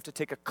age. You have to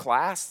take a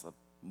class, a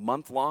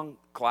month-long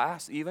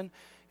class even.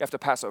 You have to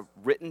pass a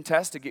written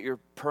test to get your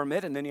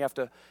permit, and then you have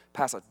to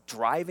pass a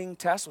driving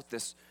test with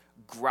this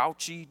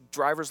grouchy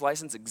driver's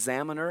license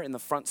examiner in the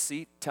front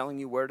seat telling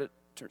you where to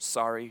turn.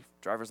 Sorry,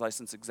 driver's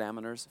license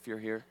examiners, if you're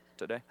here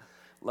today.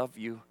 Love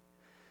you.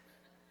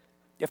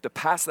 You have to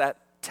pass that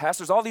test.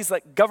 There's all these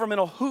like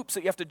governmental hoops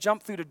that you have to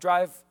jump through to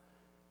drive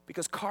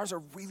because cars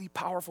are really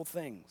powerful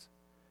things.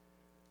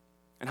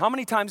 And how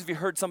many times have you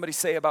heard somebody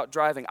say about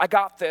driving, "I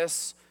got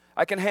this,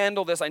 I can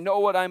handle this. I know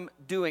what I'm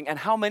doing. And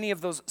how many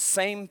of those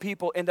same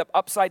people end up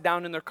upside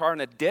down in their car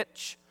in a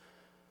ditch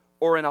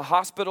or in a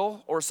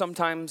hospital, or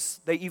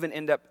sometimes they even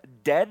end up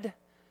dead?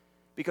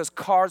 Because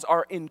cars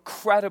are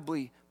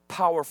incredibly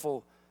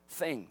powerful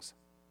things.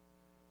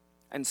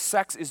 And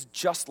sex is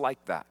just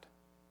like that.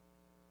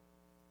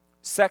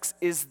 Sex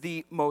is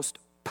the most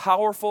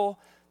powerful,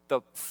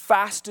 the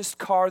fastest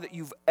car that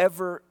you've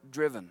ever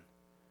driven.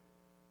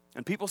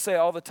 And people say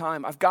all the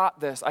time, I've got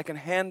this, I can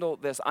handle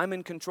this, I'm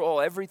in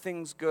control,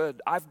 everything's good,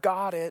 I've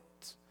got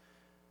it.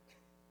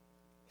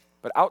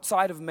 But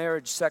outside of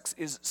marriage, sex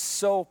is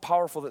so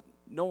powerful that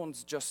no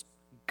one's just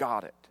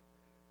got it.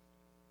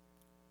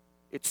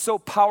 It's so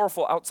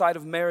powerful outside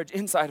of marriage,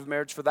 inside of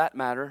marriage for that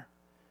matter,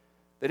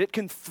 that it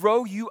can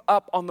throw you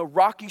up on the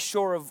rocky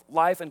shore of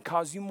life and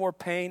cause you more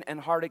pain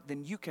and heartache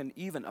than you can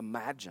even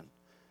imagine.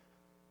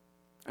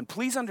 And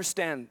please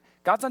understand,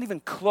 God's not even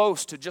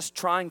close to just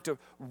trying to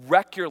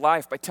wreck your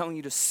life by telling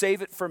you to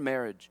save it for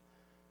marriage.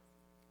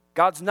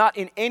 God's not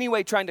in any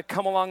way trying to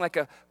come along like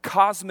a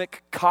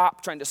cosmic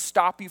cop trying to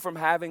stop you from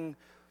having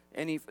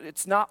any.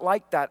 It's not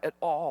like that at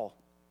all.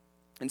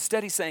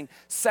 Instead, he's saying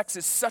sex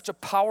is such a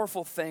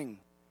powerful thing.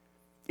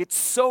 It's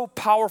so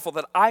powerful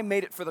that I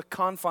made it for the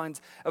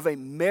confines of a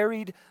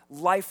married,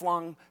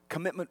 lifelong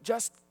commitment.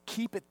 Just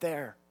keep it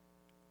there.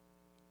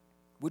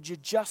 Would you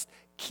just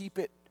keep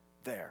it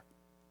there?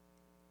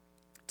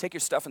 Take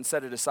your stuff and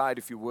set it aside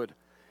if you would.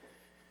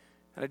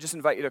 And I just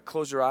invite you to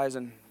close your eyes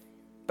and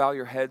bow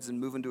your heads and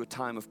move into a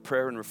time of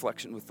prayer and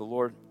reflection with the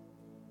Lord.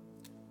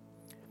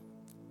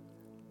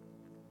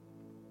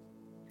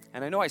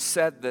 And I know I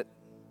said that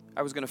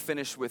I was going to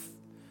finish with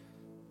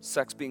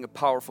sex being a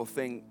powerful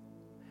thing,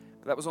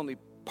 but that was only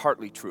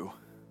partly true.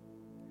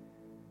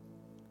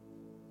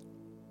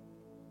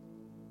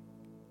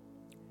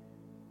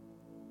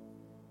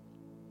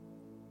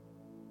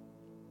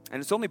 And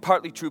it's only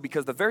partly true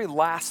because the very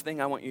last thing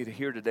I want you to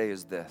hear today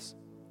is this.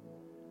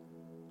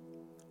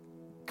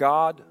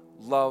 God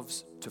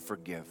loves to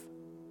forgive.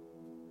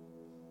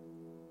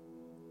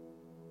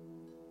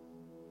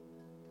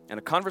 And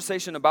a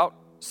conversation about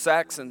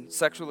sex and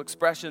sexual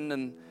expression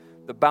and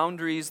the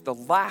boundaries, the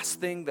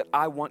last thing that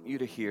I want you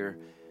to hear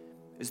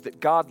is that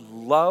God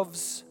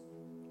loves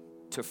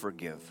to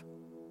forgive.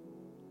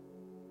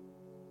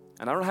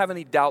 And I don't have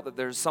any doubt that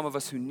there's some of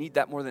us who need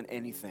that more than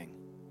anything.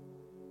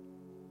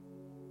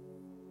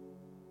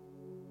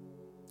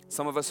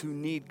 Some of us who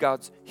need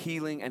God's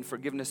healing and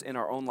forgiveness in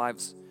our own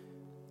lives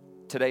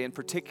today, in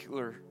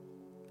particular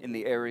in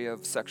the area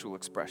of sexual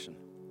expression.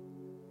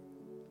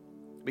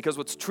 Because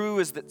what's true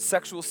is that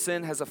sexual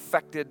sin has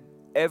affected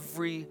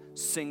every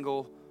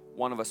single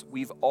one of us.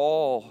 We've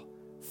all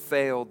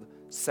failed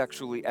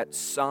sexually at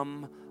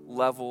some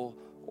level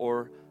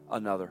or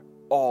another.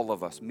 All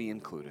of us, me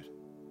included.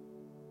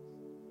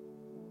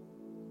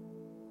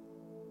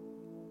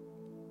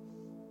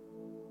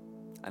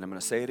 And I'm going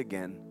to say it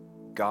again.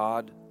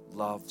 God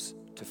loves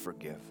to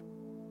forgive.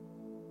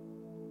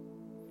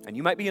 And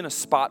you might be in a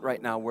spot right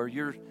now where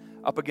you're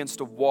up against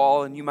a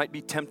wall and you might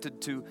be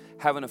tempted to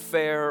have an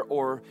affair,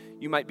 or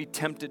you might be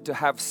tempted to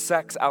have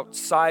sex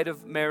outside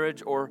of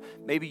marriage, or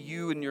maybe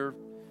you and your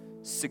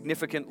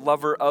significant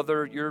lover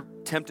other, you're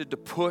tempted to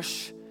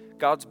push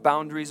God's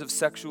boundaries of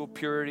sexual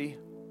purity.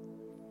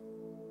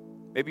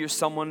 Maybe you're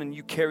someone and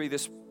you carry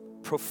this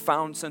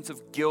profound sense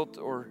of guilt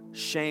or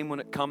shame when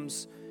it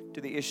comes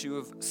to the issue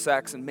of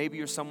sex, and maybe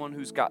you're someone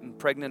who's gotten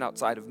pregnant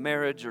outside of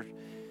marriage, or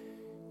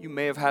you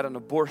may have had an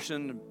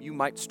abortion, you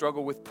might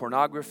struggle with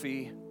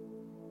pornography.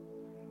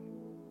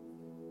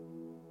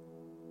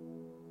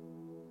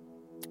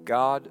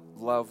 God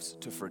loves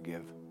to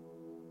forgive.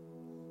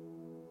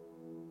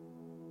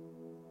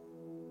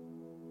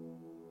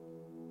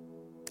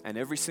 And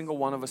every single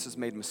one of us has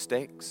made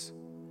mistakes.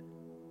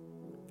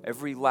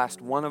 Every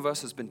last one of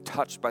us has been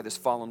touched by this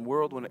fallen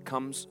world when it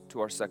comes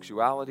to our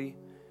sexuality.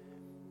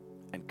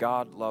 And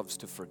God loves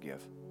to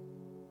forgive.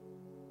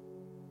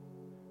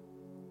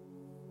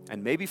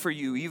 And maybe for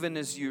you, even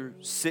as you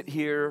sit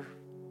here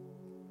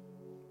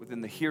within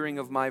the hearing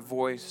of my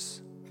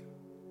voice,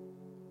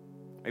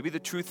 maybe the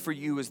truth for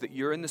you is that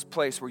you're in this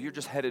place where you're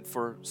just headed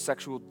for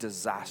sexual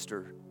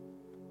disaster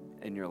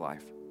in your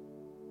life.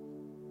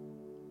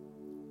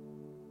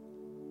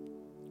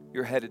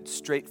 You're headed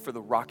straight for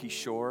the rocky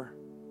shore.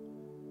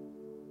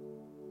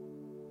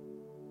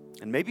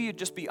 And maybe you'd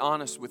just be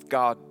honest with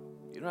God.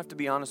 You don't have to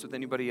be honest with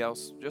anybody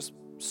else. Just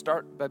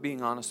start by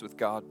being honest with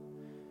God.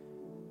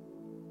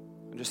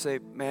 And just say,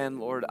 man,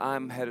 Lord,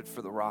 I'm headed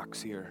for the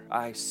rocks here.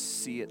 I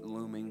see it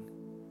looming.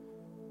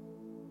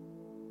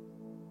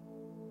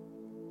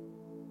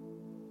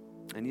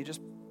 And you just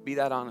be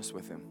that honest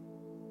with Him.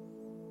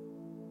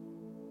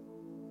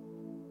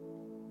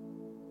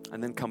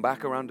 And then come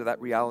back around to that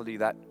reality,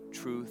 that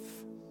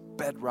truth,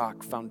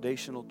 bedrock,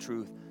 foundational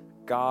truth.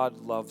 God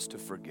loves to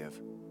forgive.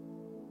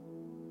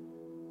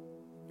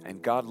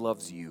 And God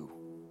loves you.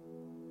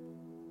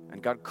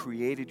 And God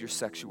created your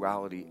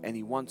sexuality, and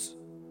He wants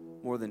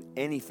more than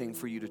anything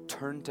for you to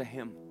turn to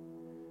Him.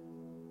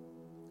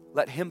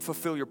 Let him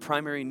fulfill your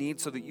primary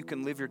needs so that you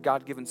can live your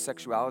God-given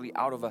sexuality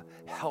out of a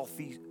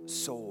healthy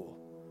soul.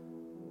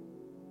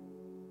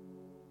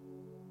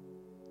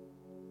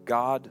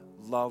 God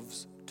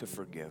loves to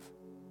forgive.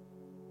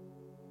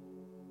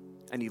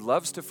 And he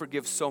loves to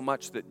forgive so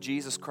much that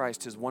Jesus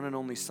Christ, his one and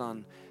only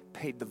Son,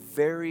 paid the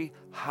very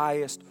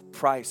highest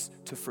price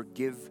to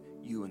forgive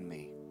you and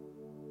me.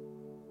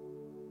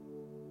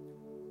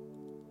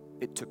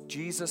 It took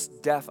Jesus'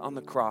 death on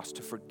the cross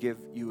to forgive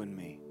you and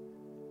me.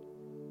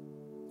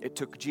 It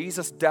took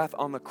Jesus' death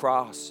on the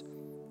cross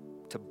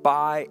to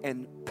buy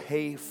and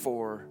pay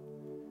for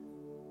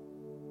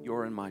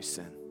your and my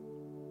sin,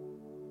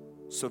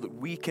 so that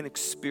we can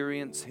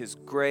experience his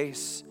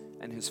grace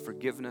and his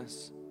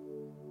forgiveness.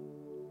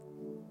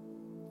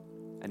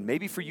 And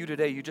maybe for you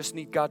today, you just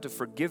need God to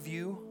forgive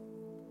you,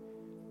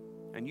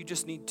 and you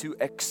just need to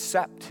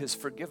accept his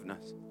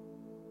forgiveness.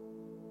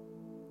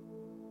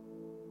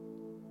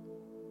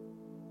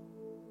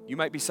 You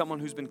might be someone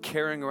who's been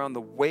carrying around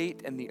the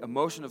weight and the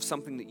emotion of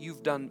something that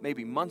you've done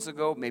maybe months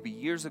ago, maybe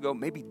years ago,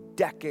 maybe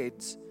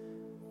decades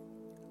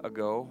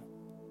ago.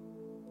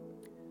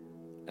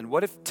 And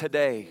what if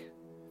today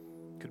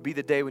could be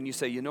the day when you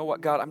say, you know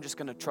what, God, I'm just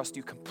going to trust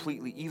you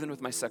completely, even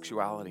with my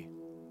sexuality.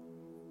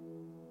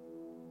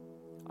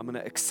 I'm going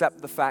to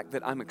accept the fact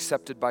that I'm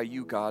accepted by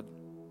you, God.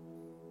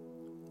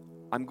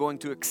 I'm going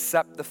to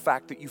accept the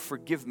fact that you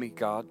forgive me,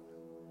 God.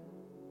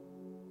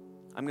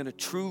 I'm going to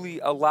truly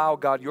allow,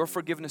 God, your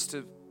forgiveness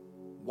to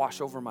wash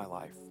over my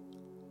life.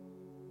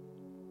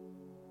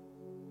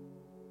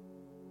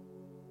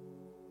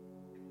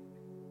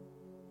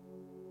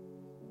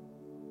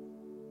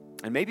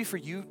 And maybe for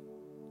you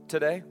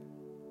today,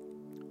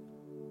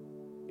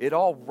 it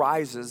all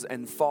rises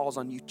and falls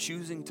on you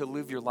choosing to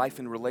live your life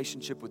in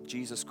relationship with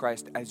Jesus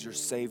Christ as your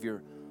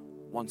Savior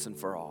once and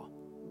for all.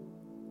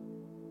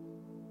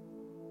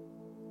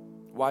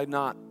 Why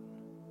not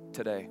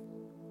today?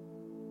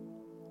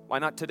 Why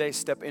not today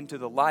step into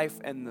the life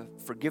and the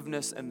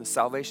forgiveness and the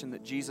salvation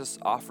that Jesus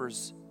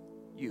offers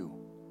you?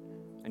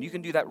 And you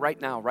can do that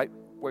right now, right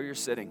where you're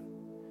sitting.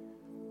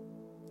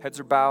 Heads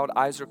are bowed,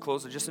 eyes are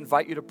closed. I just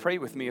invite you to pray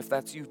with me if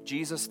that's you.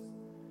 Jesus,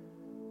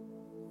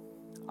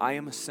 I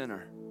am a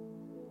sinner.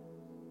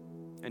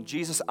 And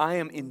Jesus, I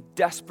am in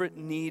desperate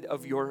need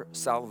of your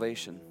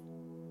salvation.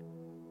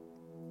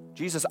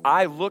 Jesus,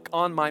 I look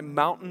on my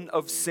mountain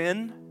of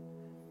sin,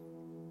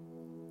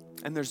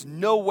 and there's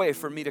no way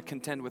for me to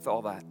contend with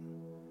all that.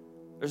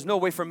 There's no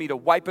way for me to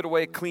wipe it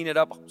away, clean it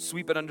up,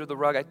 sweep it under the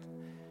rug.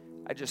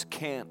 I just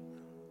can't.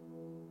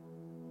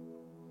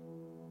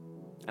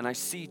 And I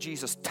see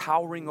Jesus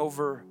towering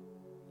over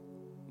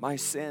my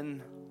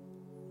sin,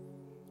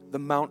 the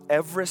Mount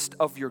Everest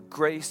of your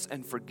grace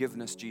and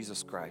forgiveness,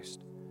 Jesus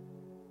Christ.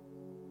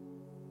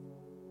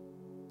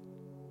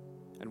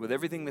 And with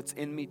everything that's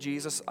in me,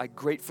 Jesus, I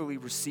gratefully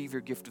receive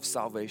your gift of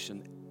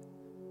salvation.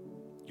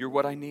 You're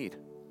what I need.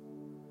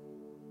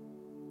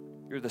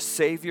 You're the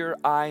Savior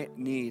I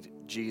need,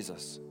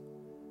 Jesus.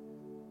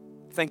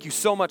 Thank you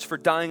so much for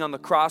dying on the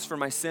cross for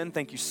my sin.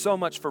 Thank you so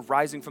much for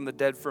rising from the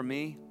dead for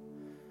me.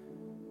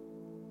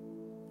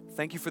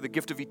 Thank you for the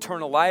gift of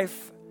eternal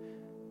life,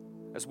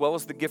 as well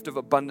as the gift of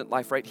abundant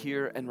life right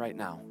here and right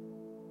now.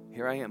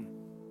 Here I am.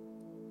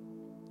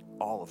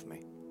 All of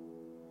me.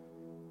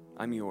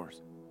 I'm yours.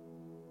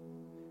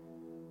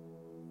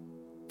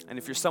 And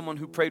if you're someone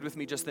who prayed with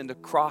me just then to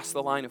cross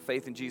the line of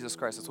faith in Jesus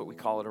Christ, that's what we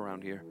call it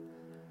around here.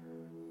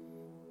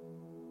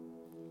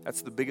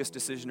 That's the biggest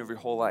decision of your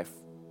whole life.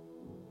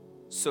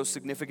 So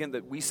significant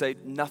that we say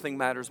nothing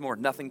matters more,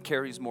 nothing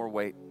carries more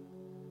weight.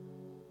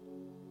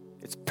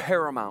 It's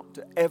paramount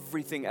to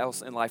everything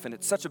else in life, and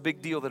it's such a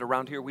big deal that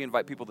around here we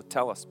invite people to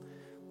tell us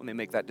when they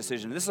make that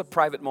decision. This is a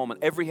private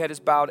moment. Every head is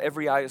bowed,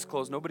 every eye is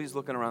closed. Nobody's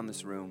looking around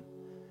this room.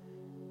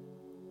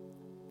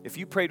 If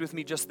you prayed with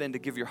me just then to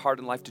give your heart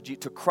and life to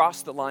Jesus, to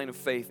cross the line of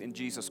faith in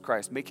Jesus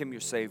Christ, make him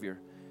your Savior,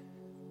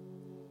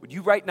 would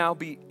you right now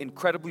be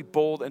incredibly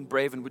bold and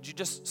brave, and would you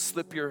just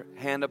slip your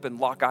hand up and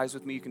lock eyes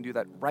with me? You can do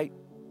that right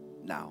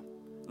now.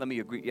 Let me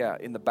agree. Yeah,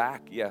 in the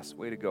back, yes,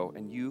 way to go.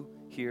 And you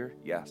here,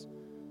 yes,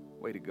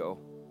 way to go.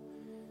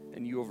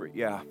 And you over,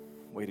 yeah,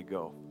 way to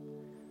go.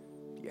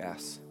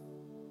 Yes,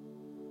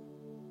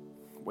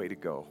 way to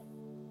go.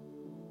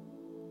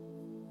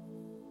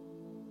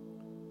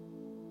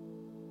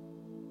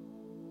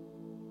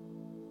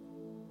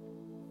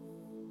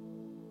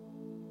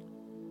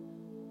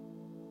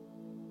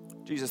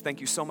 Jesus,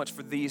 thank you so much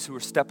for these who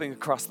are stepping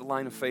across the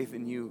line of faith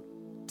in you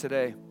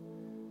today,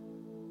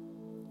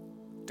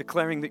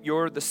 declaring that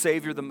you're the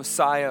Savior, the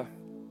Messiah,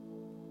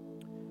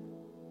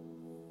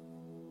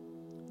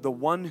 the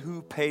one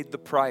who paid the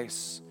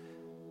price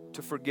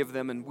to forgive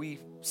them. And we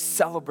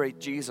celebrate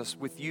Jesus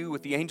with you,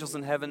 with the angels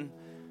in heaven.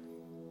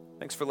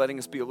 Thanks for letting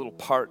us be a little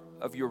part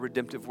of your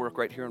redemptive work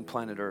right here on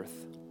planet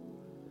Earth.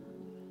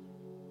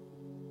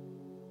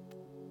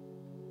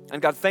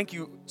 And God, thank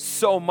you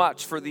so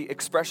much for the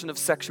expression of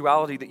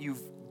sexuality that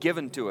you've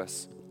given to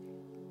us.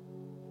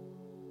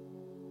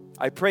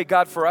 I pray,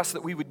 God, for us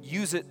that we would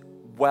use it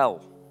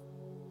well.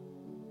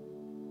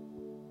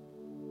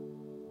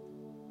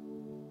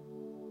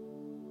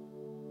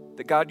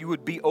 God, you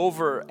would be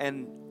over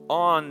and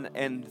on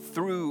and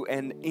through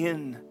and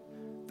in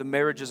the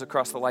marriages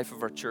across the life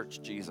of our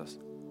church, Jesus.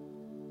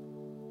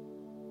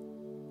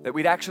 That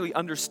we'd actually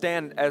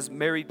understand as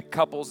married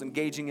couples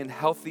engaging in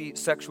healthy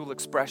sexual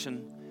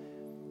expression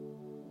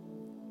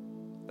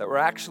that we're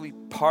actually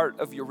part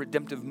of your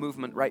redemptive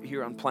movement right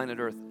here on planet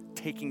Earth,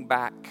 taking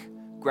back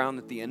ground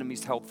that the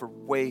enemy's held for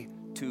way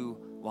too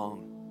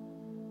long.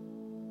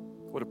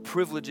 What a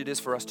privilege it is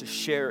for us to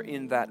share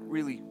in that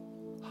really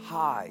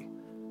high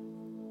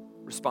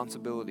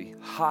responsibility,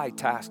 high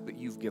task that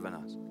you've given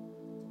us.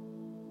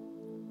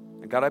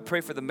 And God, I pray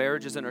for the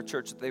marriages in our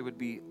church that they would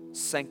be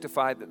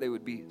sanctified, that they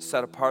would be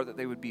set apart, that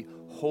they would be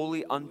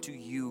holy unto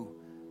you,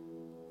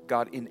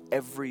 God, in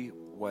every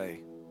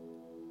way.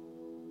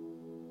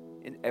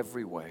 In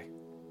every way.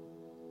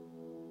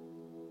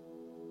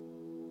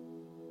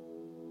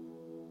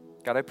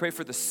 God, I pray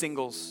for the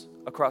singles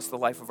across the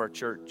life of our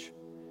church,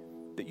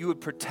 that you would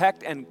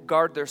protect and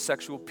guard their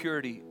sexual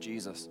purity,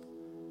 Jesus.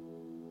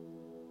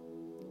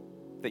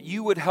 That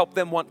you would help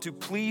them want to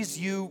please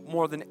you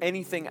more than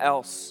anything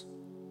else.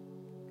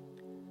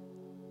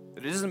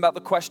 That it isn't about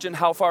the question,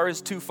 how far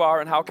is too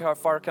far and how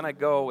far can I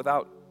go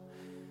without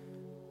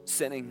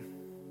sinning?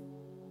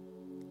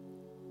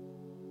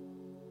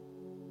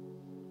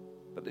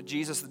 But that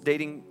Jesus, the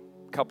dating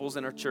couples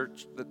in our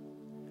church, that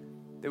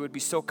they would be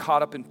so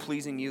caught up in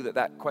pleasing you that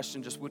that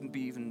question just wouldn't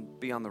even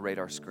be on the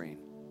radar screen.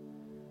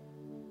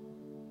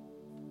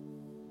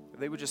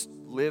 They would just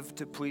live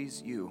to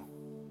please you,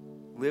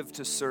 live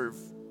to serve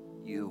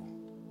you.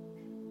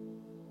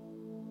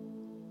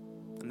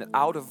 And that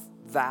out of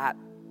that,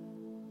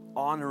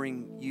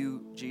 honoring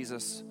you,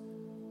 Jesus,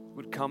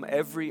 would come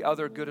every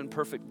other good and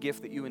perfect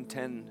gift that you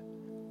intend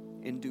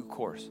in due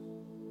course.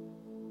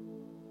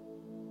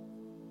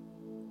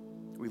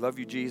 We love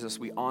you, Jesus.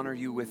 We honor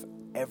you with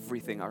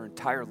everything. Our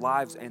entire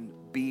lives and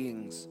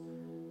beings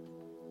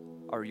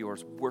are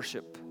yours.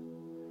 Worship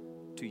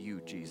to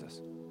you,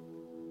 Jesus.